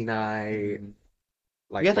dressy night. Hmm.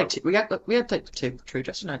 We Like had like well, two, we had like two true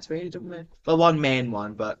dressing nights, really, didn't we? Well, one main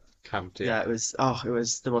one, but camped, yeah. yeah, it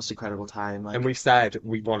was the most incredible time. And Like, we've said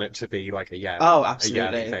we want it to be like oh, a yearly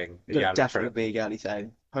absolutely, thing, a but yearly definitely trip. be a girly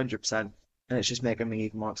thing, 100%. And it's just making me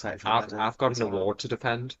even more excited for the wedding I've got as an well. award to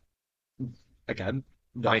defend again.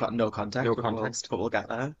 No, I I've mean, got no context, no context. but we'll get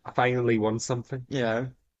there. I finally won something. Yeah,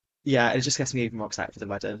 yeah, it just gets me even more excited for the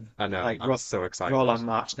wedding. I know. Like, I'm so roll excited. on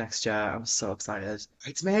March next year. I'm so excited.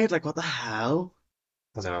 It's made like what the hell?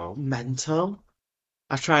 I know. Mental.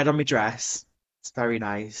 I've tried on my dress. It's very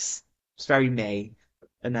nice. It's very me,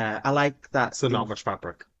 and I like that. So not much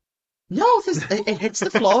fabric. No, it hits the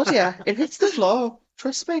floor, dear. It hits the floor.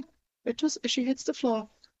 Trust me. It does. She hits the floor.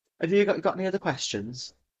 Have you got any other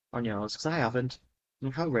questions on yours? Because I haven't.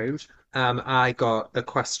 Look how rude. I got a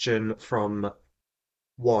question from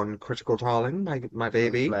one critical darling, my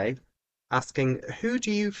baby, Lovely. asking, who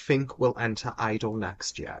do you think will enter Idol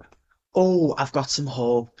next year? Oh, I've got some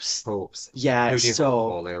hopes. Hopes. Yeah, Who do you hope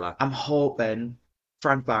for, so Layla? I'm hoping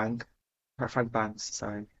Frank Bank, or Frank Banks,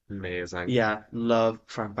 sorry. Amazing. Yeah, love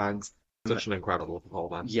Frank Banks. Such an incredible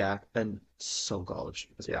performance. Yeah, and so gorgeous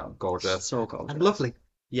as Yeah, well. gorgeous. So And gorgeous. lovely.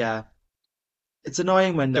 Yeah, it's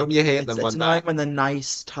annoying when Don't you hate them it's when annoying they're when they're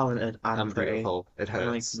nice, talented, and and pretty. beautiful? It I'm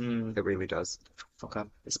like, hurts. It really does. fuck up.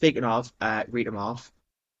 Speaking of, read them off.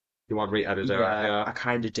 You want Rita to do it? Yeah, Yeah. I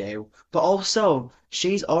kind of do. But also,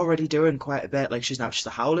 she's already doing quite a bit. Like she's a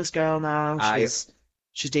Howlers girl now. I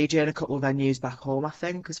She's DJing a couple of venues back home, I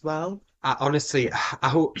think, as well. I honestly, I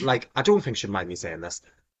hope, like, I don't think she'd mind me saying this.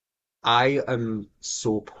 I am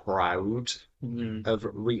so proud Hmm. of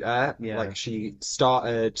Rita. Yeah, Like, she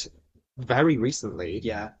started very recently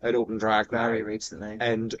yeah, at Open Drag very now, recently.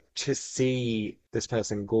 and to see this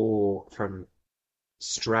person go from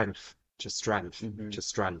strength to strength Hmm. to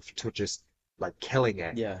strength to just like killing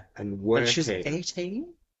it Yeah, and and she's working.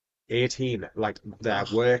 18. 18, like, their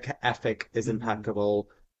Ugh. work ethic is Hmm. impeccable.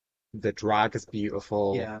 The drag is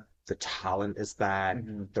beautiful. Yeah. The talent is there.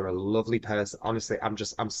 Hmm. They're a lovely person. Honestly,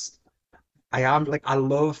 I am like, I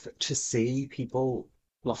love to see people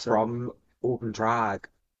Blossom. from open drag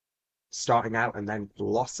starting out and then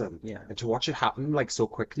blossom Yeah. and to watch it happen like so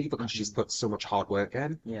quickly because she's Hmm. put so much hard work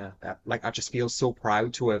in. Yeah. Like, I just feel so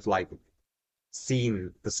proud to have like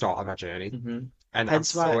seen the start of her journey. Hmm. And I'm Hence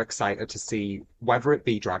so why, excited to see whether it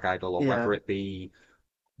be Drag Idol or yeah. whether it be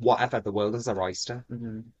whatever, the world is our oyster.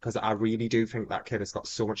 Hmm. Because I really do think that kid has got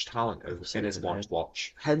so much talent and is one Absolutely. to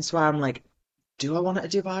watch. Hence why I'm like, do I want her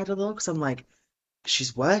to do Idol though? Because I'm like,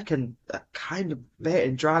 she's working a kind of bit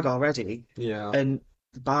in drag already, Yeah. and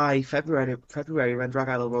by February when Drag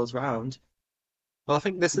Idol rolls around, Well, I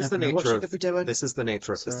think you never know what she could be doing. this is the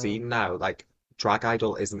nature of the So, scene now. Like, Drag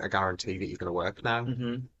Idol isn't a guarantee that you're going to work now.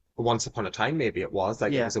 hmm Once upon a time, maybe it was.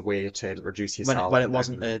 Like, it yeah, was a way to introduce when yourself it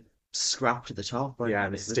wasn't and a scrap to the top, yeah, when and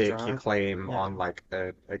it was stake your drag, claim yeah, on like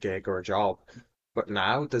a gig or a job. But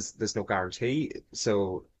now there's no guarantee.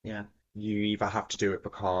 So yeah, you either have to do it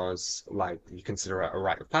because like you consider it a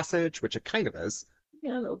rite of passage, which it kind of is,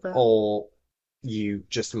 yeah, a little bit. or you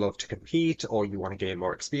just love to compete, or you want to gain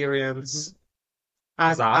more Hmm. experience.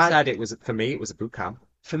 As I, I I, said, it was for me, it was a boot camp.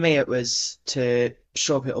 for me, it was to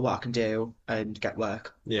show people what I can do and get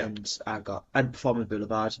work, Yeah. and perform with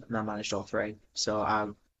Boulevard, and I managed all three. So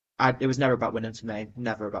it was never about winning for me,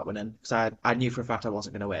 never about winning, because I knew for a fact I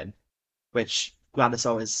wasn't going to win, which Gladys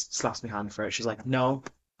always slaps my hand for it. She's like, no,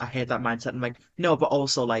 I hate that mindset. I'm like, no, but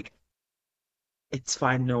also like, it's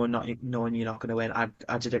fine knowing you're not going to win.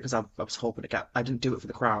 I did it because I was hoping to get. I didn't do it for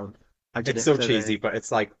the crown. I did It's it so for cheesy, the but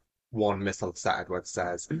it's like one Missile Set Edwards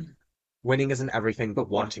says, winning isn't everything, but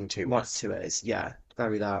wanting to what is. to it is. Yeah,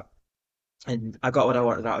 very that. And I got what I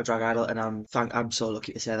wanted out of Drag Idol, and I'm so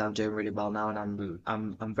lucky to say that I'm doing really well now, and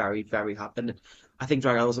Mm. I'm very very happy. And I think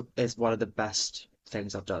Drag Idol is one of the best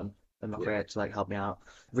things I've done in my Yeah. career to like help me out. I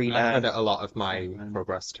Rita, credit a lot of my um,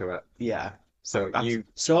 progress to it. yeah, So you,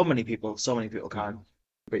 so many people mm, can.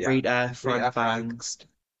 but yeah, Rita, Rita Frank Frank. Banks,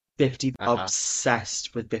 50, Uh-huh.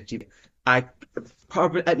 obsessed with 50. I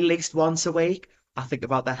probably at least once a week I think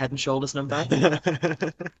about their Head and Shoulders number.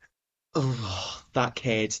 Oh, that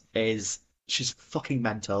kid she's fucking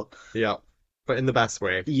mental. Yeah, but in the best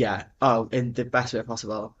way. Yeah. Oh, in the best way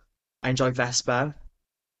possible. I enjoy Vespa.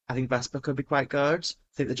 I think Vespa could be quite good.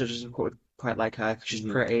 I think the judges would quite like her. She's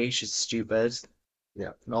Hmm. pretty, she's stupid,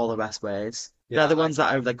 Yeah. in all the best ways. They're Yeah, the ones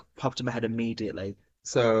that are like popped in my head immediately.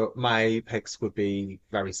 so my picks would be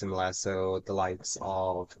very similar. So the likes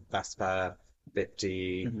of Vespa,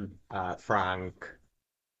 Vicky, Hmm. Frank,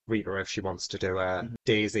 Rita if she wants to do it, Hmm.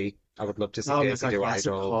 Daisy. I would love to see Oh my Daisy God, do yes,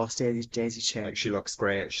 of Idol. course, Daisy Like Chick. she looks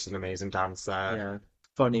great. She's an amazing dancer. Yeah.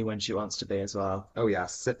 Funny when she wants to be as well. Oh yeah,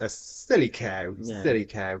 a silly cow, Yeah. silly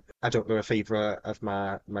cow. I don't know if either of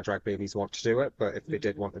my drag babies want to do it, but if they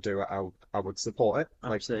did want to do it, I would support it.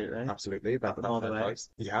 Like Absolutely. absolutely, that's All the their way. choice.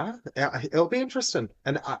 Yeah, it'll be interesting,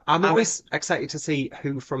 and I'm I'm always excited to see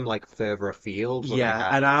who from like further afield we're gonna Yeah,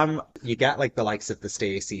 get. and I'm You get like the likes of the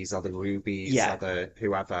Stacys or the Rubies or yeah. the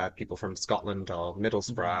whoever, people from Scotland or Mhm.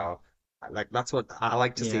 Middlesbrough. Like that's what I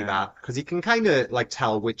like to see Yeah. that because you can kind of like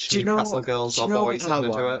tell which Newcastle girls Do you or know what boys are I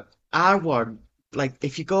gonna do it. want? I want like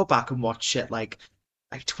if you go back and watch shit like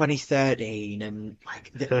 2013 and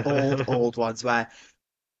like the old ones where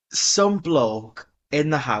some bloke in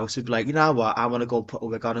the house would be like, you know what, I want to go put a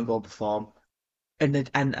wig on and go perform. And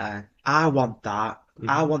they'd enter. I want that.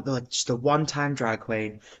 I Mhm. want the just the one time drag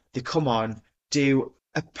queen. They come on, do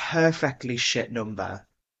a perfectly shit number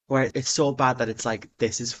where it's so bad that it's like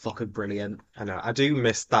this is fucking brilliant. I know. I do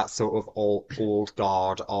miss that sort of old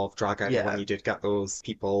guard of drag idol when Yeah. you did get those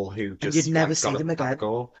people who And you'd just never like see them had a again.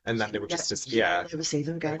 go and then they would You'd yeah, never see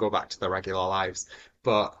them again. go back to their regular lives.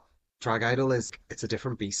 But drag idol is it's a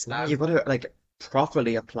different beast now. You've got to like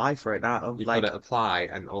properly apply for it now. You've got Like, to apply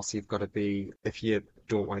and also you've got to be if you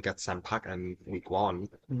don't want to get sent back in week one,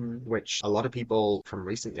 mm, which a lot of people from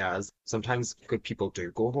recent years, sometimes good people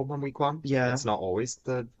do go home on week one. yeah, It's not always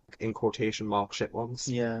the in quotation mark shit ones.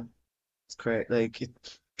 yeah, it's great.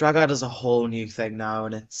 Drag out is a whole new thing now,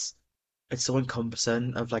 and it's so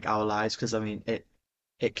encompassing of like our lives because I mean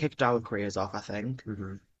it kicked our careers off. I think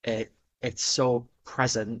Hmm. it it's so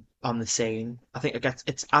present on the scene. I think it gets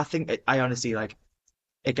it's I think I honestly like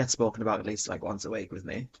it gets spoken about at least like once a week with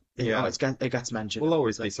me. Yeah. It gets mentioned. We'll It's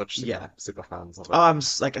always be like such yeah. super fans of it. Oh,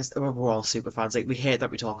 like we're all super fans. Like we hate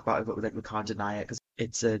that we talk about it, but like we can't deny it because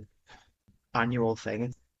it's a annual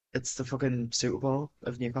thing. It's the fucking Super Bowl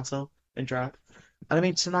of Newcastle in drag. And I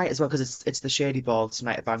mean tonight as well because it's the Shady Ball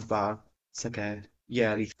tonight at Bank Bar. It's like a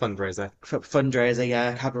yearly Fundraiser. fundraiser,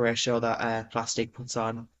 yeah, cabaret show that Plastic puts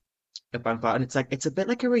on at Bank Bar, and it's like it's a bit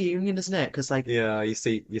like a reunion, isn't it? Because like Yeah, you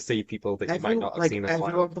see people that you might not have seen in a while.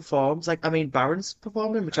 everyone performs. Like I mean, Baron's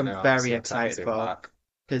performing, which I I'm know, I'm very so excited to excited see them for back.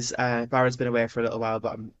 because Baron's been away for a little while,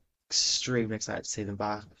 but I'm extremely excited to see them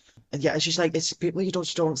back. And yeah, it's just like it's people you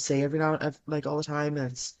just don't see every now like all the time,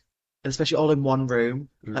 and especially all in one room.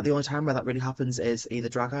 Like Mm. the only time where that really happens is either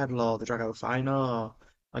Drag Idol or the Drag Idol final or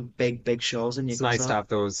like big shows in It's nice to Newcastle. have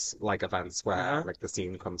those like events where Uh-huh. like the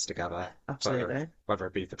scene comes together for Absolutely. whether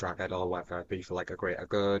it be for Drag Idol, whether it be for like a greater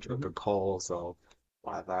good or a Mhm. good cause or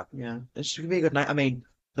whatever. Yeah, it should be a good night. I mean,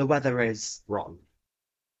 the weather is Rotten.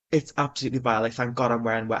 it's absolutely vile. Like, thank God I'm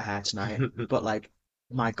wearing wet hair tonight. But like,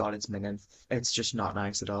 my God, it's minging. It's just not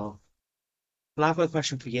nice at all. Well, I've got a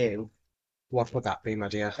question for you. What would that be, my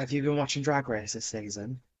dear? Have you been watching Drag Race this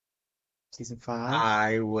season? Season five?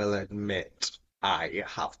 I will admit I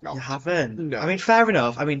have You not. haven't. I mean, No. fair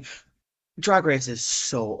enough. I mean, Drag Race is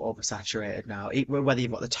so oversaturated now. Whether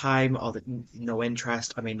you've got the time or no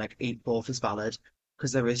interest, I mean, like, both is valid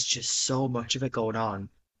because there is just so much of it going on.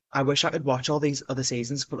 I wish I could watch all these other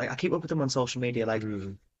seasons, but like, I keep up with them on social media.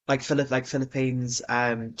 Mm, Like Philippines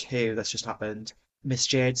 2 that's just happened. Miss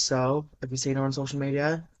Jade So, have you seen her on social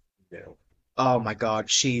media? no. Oh my God,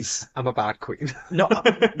 she's I'm a bad queen. not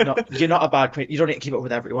you're not a bad queen. You don't need to keep up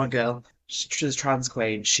with everyone, girl. She's a trans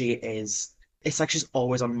queen. She is. It's like she's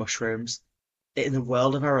always on mushrooms in a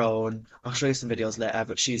world of her own. I'll show you some videos later,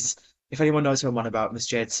 but she's. If anyone knows who I'm on about, Miss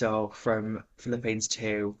Jade So from Philippines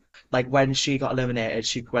 2, like when she got eliminated,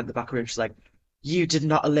 she went to the back room. She's like, "You did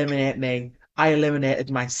not eliminate me. I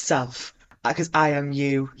eliminated myself because I am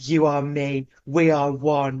you. You are me. We are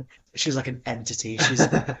one." She's like an entity.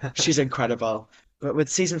 She's incredible. But with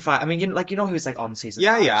season five, I mean, you know who's like on season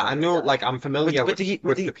Yeah, five, yeah, Drag I Race, know. yeah. Like, I'm familiar with the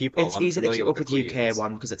people. It's I'm easy to familiar keep with up the with UK queens.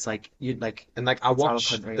 one because it's like you like And like it's our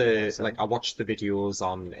country, isn't it? So I watch the videos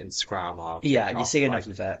on Instagram or yeah, you TikTok. see enough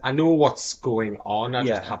Like of it. I know what's going on. I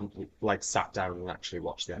just Yeah, haven't like sat down and actually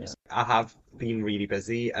watched the yeah, episode. I have been really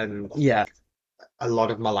busy and yeah. a lot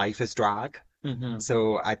of my life is drag. Hmm.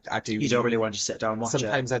 So I do You don't need really want to sit down and watch it.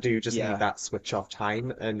 sometimes I do just need Yeah, that switch off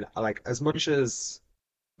time and like as much as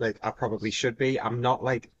like I probably should be, I'm not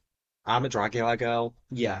like I'm a Dragula girl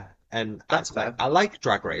yeah. and That's fair. I like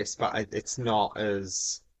Drag Race, but it's not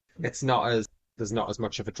as there's not as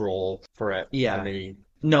much of a draw for it for Yeah. me.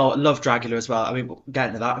 No, love Dragula as well. I mean, we'll get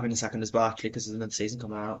into that in a second as well, actually, because there's another season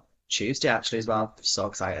coming out Tuesday, actually, as Mhm. well. So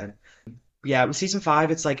exciting. Yeah, with season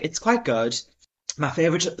five, it's like it's quite good. My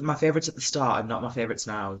favorites at the start and not my favorites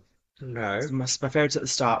now. No. My favorites at the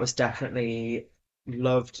start was definitely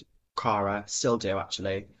loved Cara, still do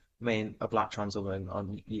actually. I mean, a black trans woman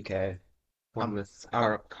on UK. One I'm with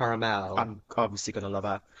I'm caramel. I'm obviously gonna love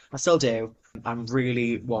her. I still do. I'm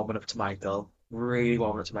really warming up to Michael. Really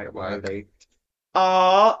warming up to Michael Work. Riley.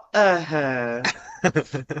 Oh, I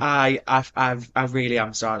really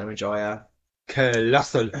am starting to enjoy her.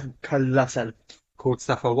 Colossal. Colossal. Code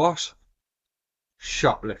stuff for what?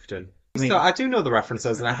 Shoplifting. I So mean, I do know the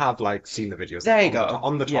references, and I have like seen the videos there you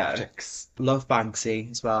on go. the Yeah. tactics. Love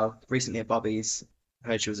Banksy as well. Recently at Bobby's.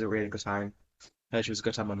 Heard she was a really good time. Heard she was a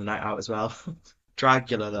good time on the night out as well.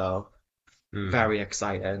 Dracula though, Mm. very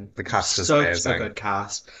exciting. The cast is Such a amazing. good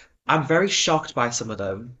cast. I'm very shocked by some of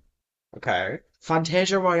them. Okay.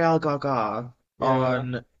 Fantasia Royale Gaga Yeah.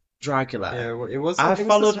 on Dracula. Yeah. Well, it was a I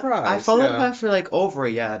surprise. followed Yeah. her for like over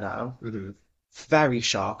a year now. Hmm. Very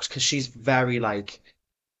shocked because she's very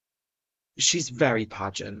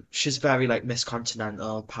pageant. She's very like Miss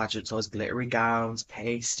Continental pageants, those glittery gowns,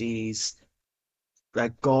 pasties,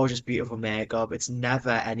 like gorgeous, beautiful makeup. It's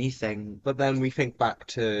never anything But then we think back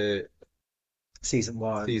to season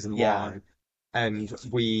one. season Yeah, one, and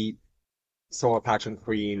we saw a pageant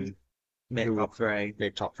queen make who top three.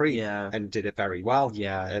 made top three Yeah, and did it very well,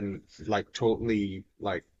 yeah, and like totally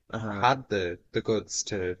like uh-huh. had the goods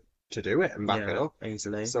to do it and back it Yeah, up.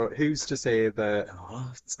 easily. So who's to say that?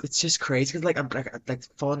 Oh, it's just crazy because like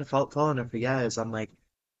following her for years. I'm like,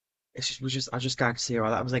 I just got to see her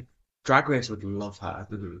all that. I was like, Drag Race would love her,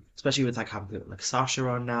 Mhm. especially with like having people like Sasha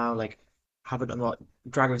on now, like having a lot.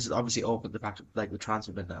 Drag Race is obviously open the back to like the trans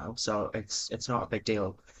women now, so it's not a big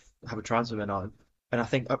deal to have a trans woman on. And I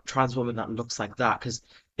think a trans woman that looks like that, because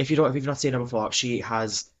if you've not seen her before, she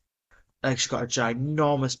has like she's got a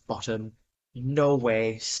ginormous bottom, no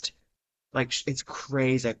waist, like it's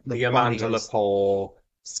crazy. The Like body Amanda is Lepore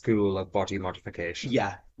School of Body Modification.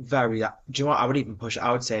 yeah, very. Do you know what? I would even push it.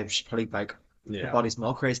 I would say she's probably like her Yeah. body's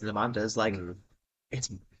more crazy than Amanda's. Like Mm. it's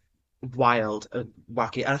wild and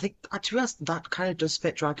wacky. And I think, to be honest, that kind of does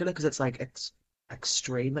fit Dracula because it's like it's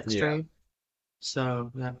extreme, Yeah. extreme.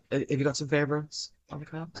 So yeah, have you got some favorites on the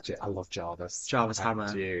cast? I love Jarvis. Jarvis I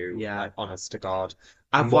Hammer. do. Yeah, Like, honest to God.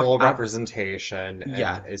 I've watched. More I've representation and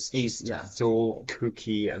yeah. it's He's just so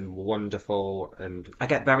kooky and wonderful and I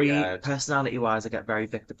get very weird. personality wise. I get very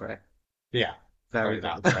Victor Bray. Yeah, Very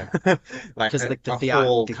very Victor Bray. that. Like Because like a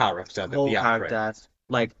whole the character, the whole theatric. character,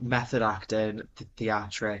 like method acting,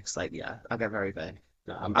 theatrics, like yeah, I get very big.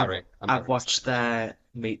 No, I'm I've very watched excited. their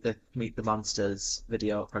Meet the Monsters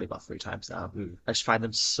video probably about 3 times now. Mm. I just find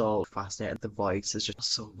them so fascinating. The voice is just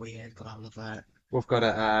so weird, but I love it. We've got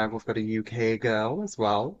a UK girl as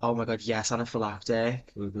well. Oh my God, yes,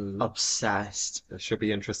 anaphylactic, Hmm. obsessed. It should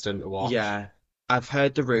be interesting to watch. Yeah, I've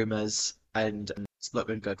heard the rumors, and it's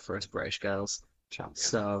looking good for us British girls. Champion.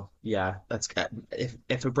 So yeah, let's get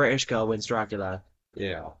if a British girl wins Dracula,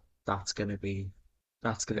 Yeah. that's gonna be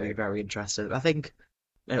that's gonna be Okay. very interesting. I think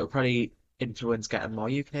it'll probably influence getting more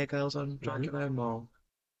UK girls on Mhm. Dracula more,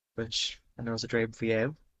 which I know is a dream for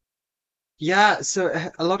you. Yeah, so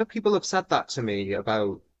a lot of people have said that to me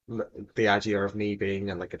about the idea of me being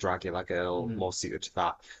like a Dracula girl Mhm. more suited to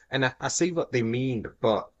that. And I see what they mean,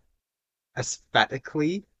 but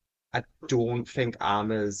aesthetically, I don't think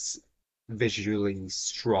I'm as visually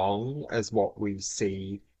strong as what we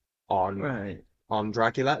see on Right.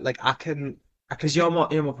 Dracula. Like I can Because pick. you're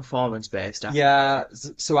more performance based, definitely. Yeah,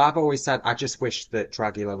 so I've always said I just wish that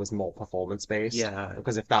Dragula was more performance based Yeah.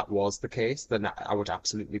 because if that was the case, then I would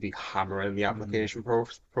absolutely be hammering the Mhm. application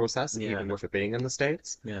process, Yeah. even with it being in the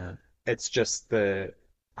States. Yeah. It's just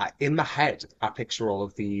in my head, I picture all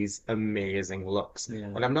of these amazing looks, Yeah.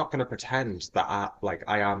 and I'm not going to pretend that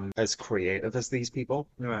I am as creative as these people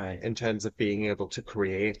Right. in terms of being able to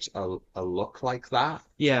create a look like that.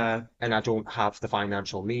 Yeah. And I don't have the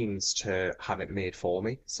financial means to have it made for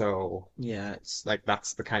me. So Yeah. It's like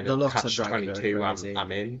that's the kind the of looks on catch Dracula are 22 crazy.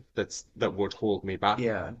 I'm in that would hold me back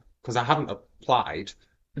Yeah. because I haven't applied,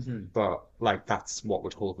 Mhm. but like that's what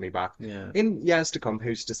would hold me back. Yeah. In years to come,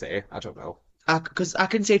 who's to say? I don't know. Because I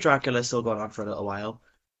can see Dracula still going on for a little while.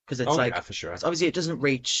 Because it's Oh yeah, like, for sure. obviously it doesn't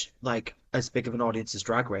reach like as big of an audience as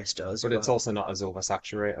Drag Race does, But it's but also not as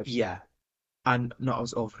oversaturated. yeah, and not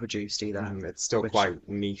as overproduced either. It's still Which quite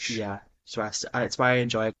niche. yeah, it's why I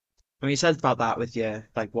enjoy it. I mean, you said about that with your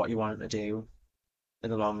like what you wanted to do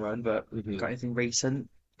in the long run, but got Hmm. anything recent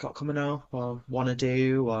got coming up or want to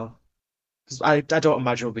do or? 'Cause I don't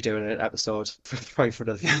imagine we'll be doing an episode for probably for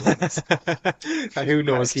another few weeks, Who quite a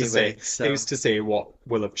knows to few say? weeks. Who's So to say what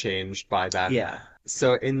will have changed by then? yeah,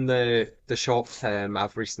 So in the short term,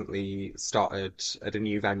 I've recently started at a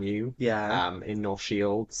new venue Yeah, in North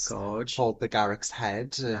Shields gorge. called the Garrick's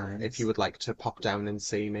Head. If you Nice. would like to pop down and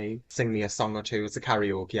see me, sing me a song or two, it's a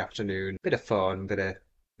karaoke afternoon. Bit of fun, bit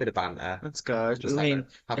of banter. That's good. I Just mean,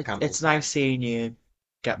 have a it's campbell's nice time. seeing you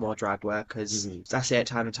get more drag work because Hmm. I say it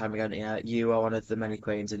time and time again. Yeah, you are one of the many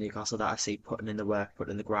queens in Newcastle that I see putting in the work,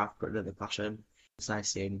 putting in the graft, putting in the passion. It's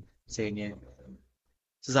nice seeing you.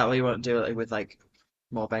 So is that what you want to do like, with like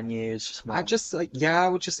more venues, just I more? just like yeah, I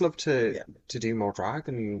would just love Yeah. to do more drag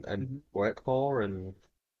and Hmm. work more and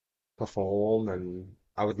perform and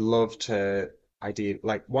I would love to idea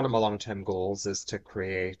like one of my long-term goals is to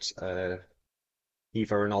create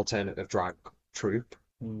either an alternative drag troupe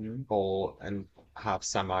Hmm. or and have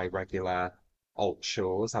semi-regular alt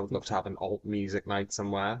shows. I would love to have an alt music night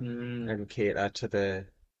somewhere Mm, and cater to the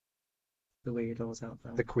weirdos out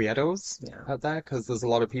there. the queerdos Yeah. out there because there's a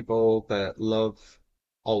lot of people that love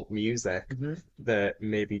alt music Hmm. that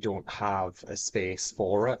maybe don't have a space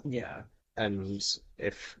for it. Yeah. And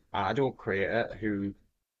if I don't create it, who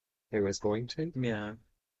is going to? Yeah.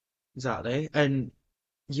 Exactly. And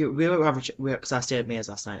we were having because I stayed at Mia's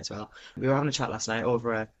last night as well. We were having a chat last night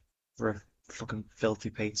over a fucking filthy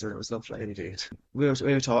pizza and it was lovely. Indeed. We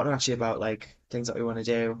were talking actually about like things that we want to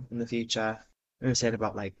do in the future. We were saying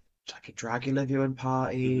about like a Dragula viewing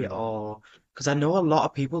party Hmm. or because I know a lot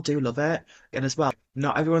of people do love it and as well,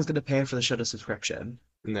 not everyone's going to pay for the Shudder subscription.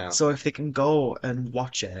 No, So if they can go and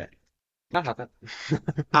watch it, I have it.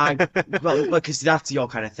 I well because that's your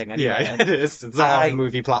kind of thing Yeah, anyway. And it is. It's all on the I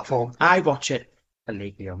movie platform. I watch it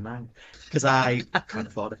illegally online because I can't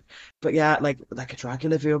afford it. But yeah, like a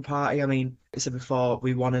Dracula viewing party. I mean, I said before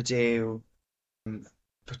we want to do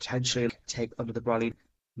potentially take Under the Brolly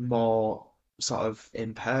more sort of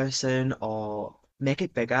in person or make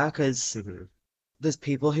it bigger because Hmm. there's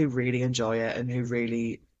people who really enjoy it and who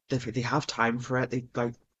really they have time for it.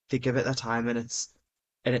 They give it their time and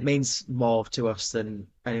it means more to us than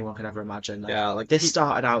anyone can ever imagine. Like Yeah, like this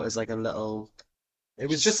started out as like a little it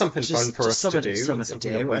was just something fun for just us to do and something to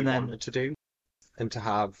something that do we and then wanted to do. And to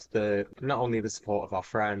have the not only the support of our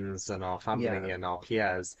friends and our yeah. family and our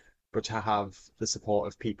peers, but to have the support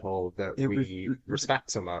of people that It was, we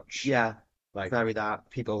respect so much, yeah, like very that.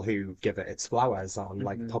 people who give it its flowers on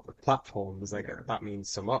like Hmm. public platforms, like Yeah, that means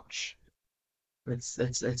so much.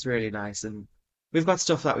 it's really nice, and we've got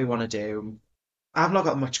stuff that we want to do. I've not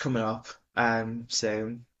got much coming up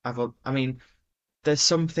soon. I mean, there's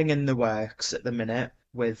something in the works at the minute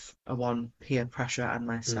with a one peer pressure and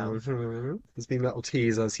myself. There's been little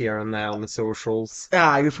teasers here and there on the socials.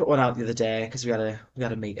 Ah, we put one out the other day because we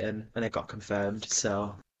had a meeting and it got confirmed.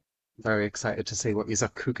 So Very excited to see what you're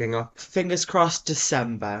cooking up. fingers crossed,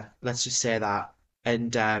 December. Let's just say that.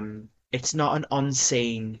 And it's not an on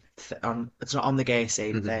scene it's not on the gay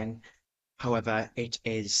scene Hmm. thing. However, it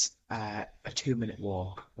is a 2 minute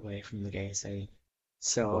walk away from the gay scene.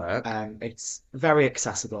 So Work. it's very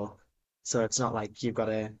accessible. So it's not like you've got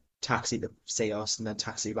a taxi to see us and then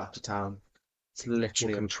taxi back to town. It's We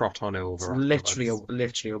literally a, can trot on it's over literally afterwards.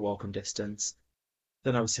 literally a walking distance.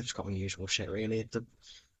 Then obviously I've just got my usual shit really. The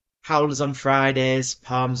Howlers on Fridays,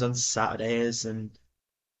 Palms on Saturdays, and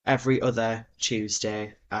every other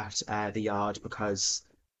Tuesday at the yard because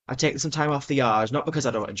I take some time off the yard, not because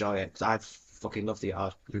I don't enjoy it, because I fucking love the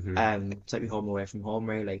yard. Hmm. Take me home away from home,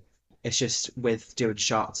 really. It's just with doing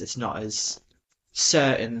shots, it's not as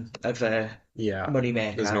certain of a Yeah, money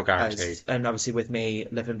there's no maker guarantee. as, and obviously with me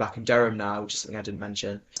living back in Durham now, which is something I didn't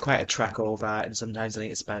mention, it's quite a trek over, and sometimes I need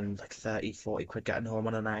to spend like 30, 40 quid getting home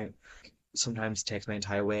on a night. Sometimes it takes my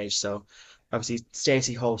entire wage. So obviously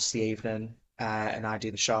Stacey hosts the evening, and I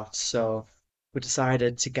do the shots. So we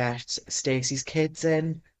decided to get Stacey's kids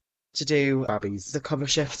in to do Babbies. the cover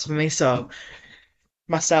shifts for me. So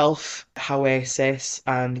myself, Oasis,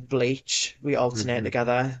 and Bleach, we alternate Hmm.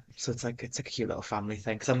 together. So it's like a cute little family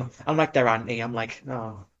thing. Because I'm like their auntie. I'm like,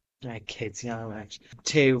 oh, they're kids, you know. Like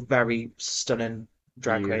two very stunning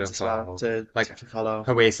drag queens as well Beautiful. Like to follow.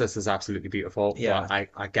 Oasis is absolutely beautiful, Yeah, but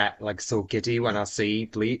I get like so giddy when I see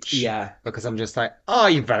Bleach yeah. because I'm just like, oh,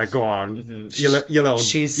 you better go on, Hmm. you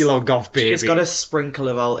little goth She's got a baby. sprinkle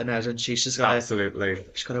of alt in her, and Absolutely,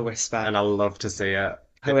 she's got a whisper. and I love to see it.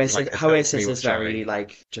 Oasis, It fills me Oasis with is very joy.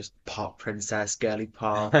 like just pop princess, girly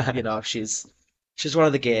pop. You know, she's one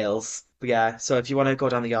of the girls. But yeah, so if you want to go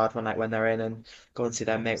down the yard one night when they're in and go and see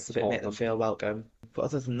them, make Support them them. feel welcome. But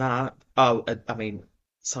other than that, oh, I mean,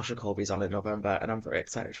 Sasha Colby's on in November, and I'm very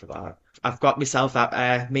excited for that. I've got myself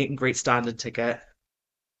that meet and greet standing ticket,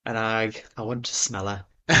 and I want to smell her.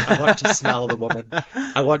 I want to smell the woman.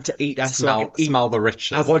 I want to eat her so I can Smell the I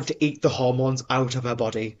riches. want to eat the hormones out of her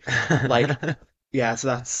body. Like yeah, so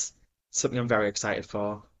that's something I'm very excited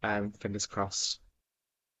for. Fingers crossed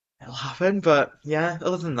it'll happen. But yeah,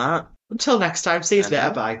 other than that, until next time, see you later.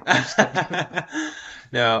 Uh-huh. Bye. I'm just kidding.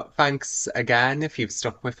 No, thanks again if you've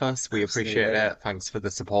stuck with us. We appreciate Absolutely. it. Thanks for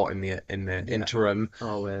the support in the Yeah, interim,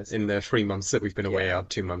 always. in the 3 months that we've been away, Yeah. or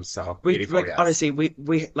 2 months, so We beautiful, like yes. honestly, we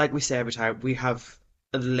like we say every time, we have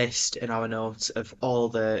a list in our notes of all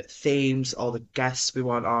the themes, all the guests we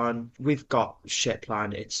want on. We've got shit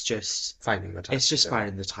planned. Finding the time It's to just do it.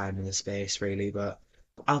 finding the time and the space, really. But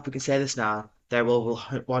we can say this now, there will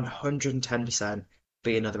 110%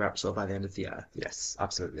 be another episode by the end of the year. Yes,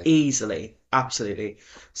 absolutely. Easily, absolutely.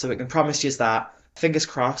 So we can promise you that. Fingers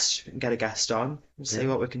crossed, we can get a guest on. We'll see Yeah.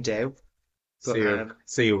 what we can do. But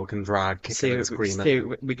See you we can drag, kicking and screaming. see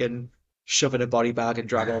we can shove in a body bag and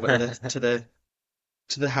drag over to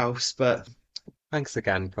the house. But Thanks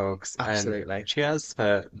again, folks, and absolutely, cheers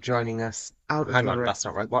for joining us. out of Hang the on, ring. that's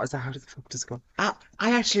not right. What is that? How does the fuck does it go?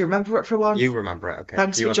 I actually remember it for one. You remember it, okay.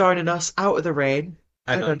 Thanks for joining us out of the rain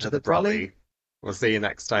And and under under the the brolly. brolly. We'll see you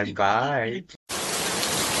next time. Bye.